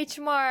near H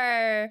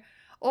Mart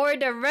or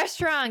the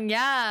restaurant.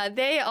 Yeah,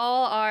 they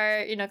all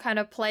are kind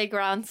of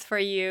playgrounds for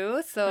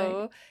you.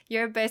 So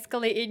you're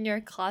basically in your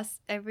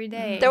class every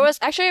day. There was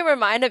actually, it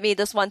reminded me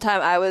this one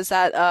time I was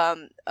at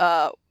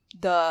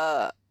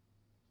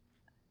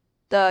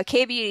the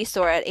K beauty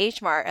store at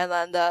H Mart, and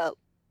then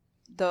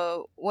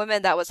the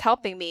woman that was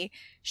helping me,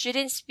 she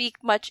didn't speak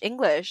much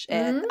English,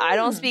 and I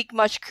don't speak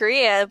much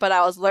Korean, but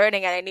I was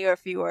learning and I knew a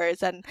few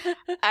words, and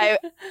I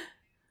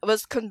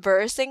was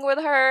conversing with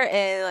her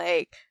in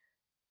like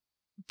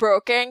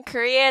broken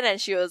Korean, and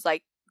she was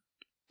like,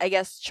 I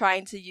guess,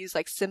 trying to use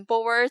like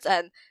simple words,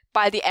 and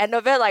by the end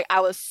of it, like I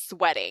was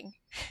sweating.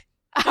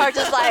 I was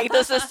just like,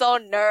 this is so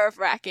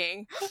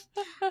nerve-wracking.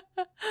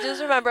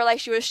 Just remember, like,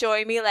 she was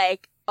showing me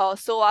like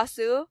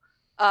soasu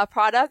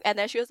product, and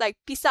then she was like,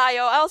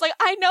 pisayo. I was like,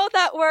 I know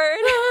that word.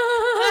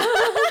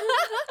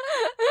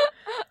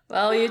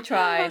 Well, you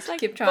tried. Like,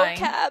 Keep trying.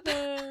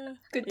 vocab.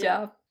 Good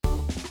job.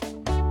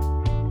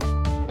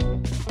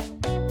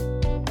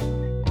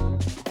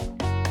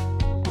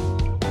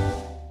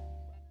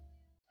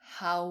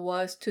 How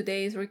was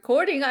today's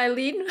recording,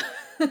 Eileen?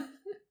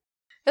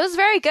 It was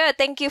very good.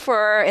 Thank you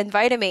for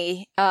inviting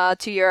me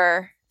to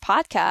your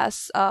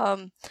podcast.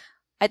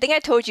 I think I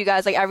told you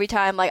guys, like, every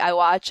time like I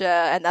watch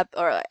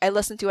or I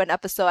listen to an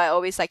episode, I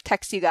always like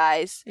text you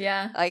guys,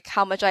 Yeah. like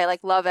how much I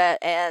like love it.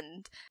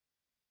 And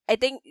I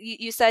think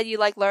you said you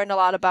like learned a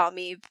lot about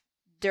me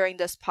during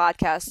this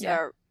podcast.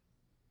 Yeah.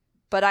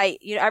 But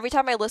every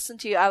time I listen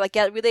to you, I like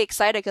get really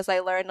excited because I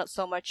learn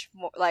so much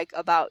more like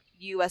about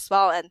you as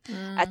well. And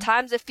at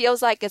times it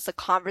feels like it's a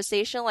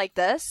conversation like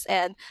this,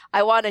 and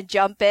I want to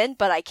jump in,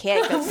 but I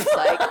can't because it's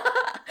like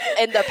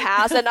in the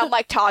past, and I'm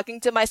like talking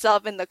to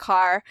myself in the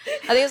car.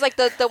 I think it was like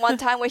the one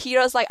time where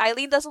Hiro's like,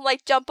 Eileen doesn't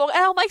like jjampong,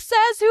 and I'm like,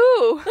 says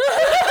who?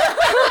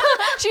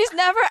 She's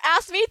never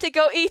asked me to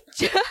go eat.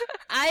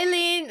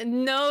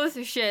 Eileen knows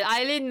shit.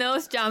 Eileen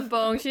knows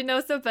jjampong. She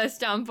knows the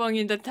best jjampong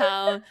in the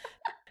town.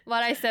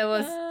 What I said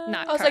was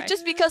not I was like,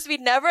 just because we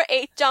never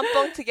ate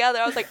jjampong together,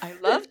 I was like, I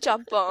love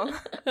jjampong.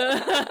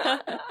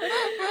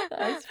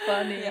 That's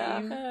funny.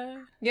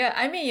 Yeah,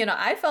 I mean,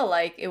 I felt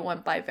like it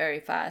went by very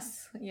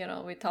fast.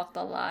 We talked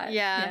a lot.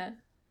 Yeah.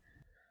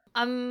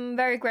 I'm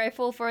very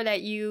grateful for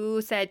that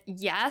you said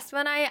yes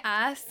when I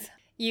asked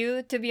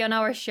you to be on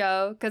our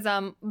show. Because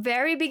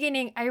very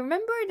beginning, I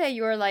remember that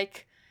you were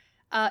like,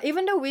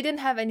 even though we didn't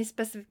have any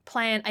specific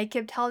plan, I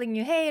kept telling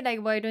you, hey, like,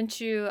 why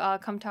don't you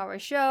come to our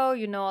show?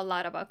 You know a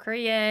lot about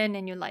Korean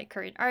and you like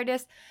Korean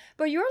artists.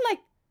 But you were like,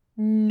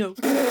 no.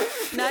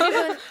 Not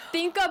even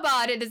think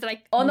about it. It's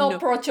like,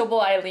 unapproachable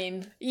no.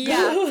 Eileen.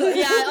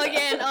 Yeah,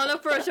 again,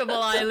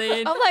 unapproachable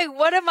Eileen. I'm like,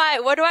 what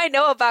do I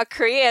know about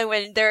Korean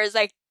when there's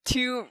like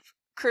 2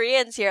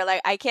 Koreans here?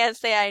 Like, I can't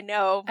say I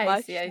know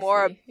much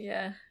more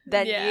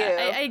than you.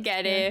 I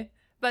get it.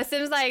 But it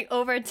seems like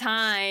over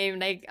time,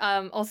 like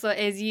also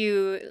as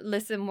you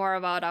listen more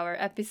about our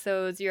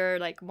episodes, you're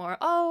like more,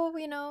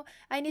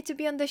 I need to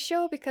be on the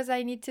show because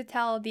I need to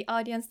tell the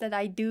audience that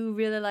I do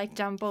really like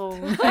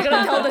jjampong. I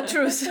gotta tell the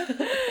truth.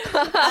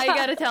 I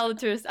gotta tell the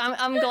truth.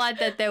 I'm glad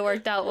that they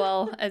worked out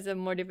well as a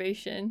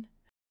motivation.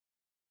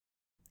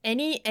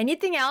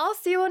 Anything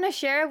else you want to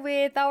share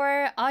with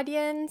our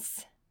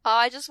audience?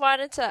 I just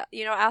wanted to,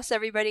 ask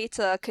everybody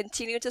to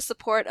continue to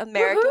support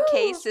American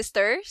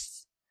K-Sisters.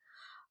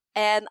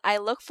 And I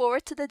look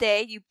forward to the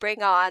day you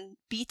bring on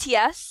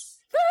BTS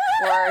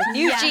or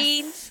New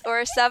Jeans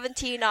or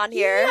 17 on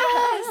here.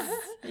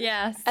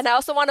 Yes. And I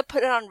also want to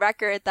put it on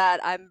record that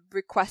I'm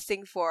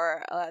requesting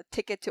for a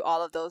ticket to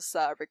all of those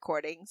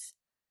recordings.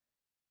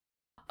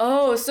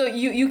 Oh, so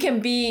you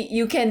can be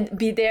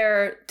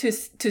there to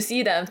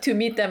see them, to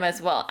meet them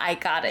as well. I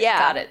got it. Yeah.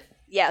 Got it.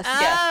 Yes. Oh,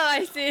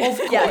 I see.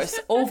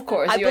 Of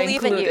course. I You're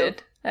believe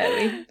included, in you.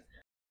 Eileen.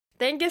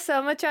 Thank you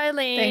so much,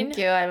 Eileen. Thank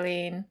you,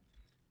 Eileen.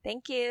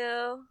 Thank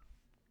you.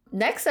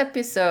 Next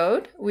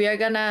episode, we are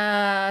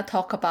gonna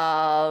talk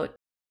about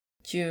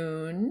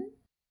June,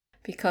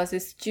 because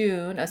it's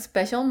June, a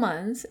special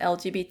month,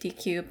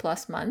 LGBTQ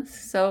plus month.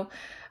 So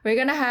we're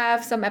gonna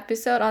have some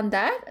episode on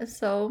that.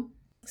 So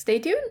stay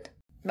tuned.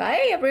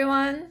 Bye,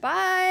 everyone.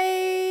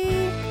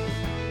 Bye.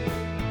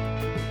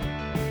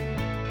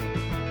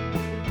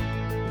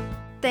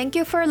 Thank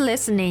you for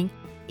listening.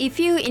 If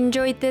you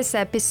enjoyed this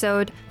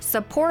episode,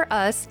 support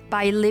us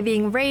by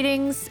leaving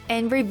ratings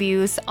and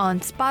reviews on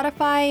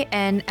Spotify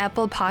and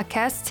Apple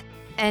Podcasts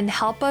and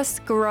help us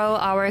grow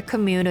our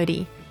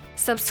community.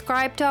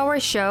 Subscribe to our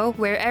show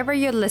wherever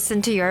you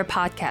listen to your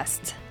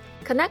podcast.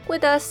 Connect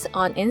with us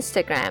on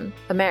Instagram,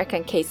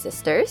 American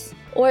K-Sisters,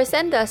 or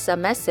send us a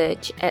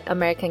message at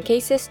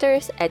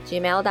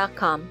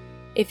americanksisters@gmail.com.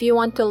 If you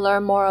want to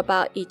learn more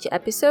about each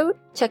episode,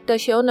 check the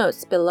show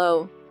notes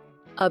below.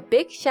 A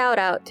big shout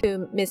out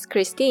to Miss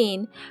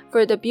Christine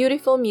for the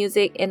beautiful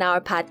music in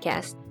our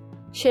podcast.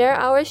 Share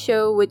our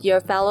show with your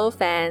fellow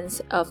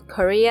fans of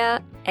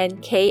Korea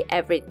and K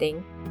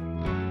everything.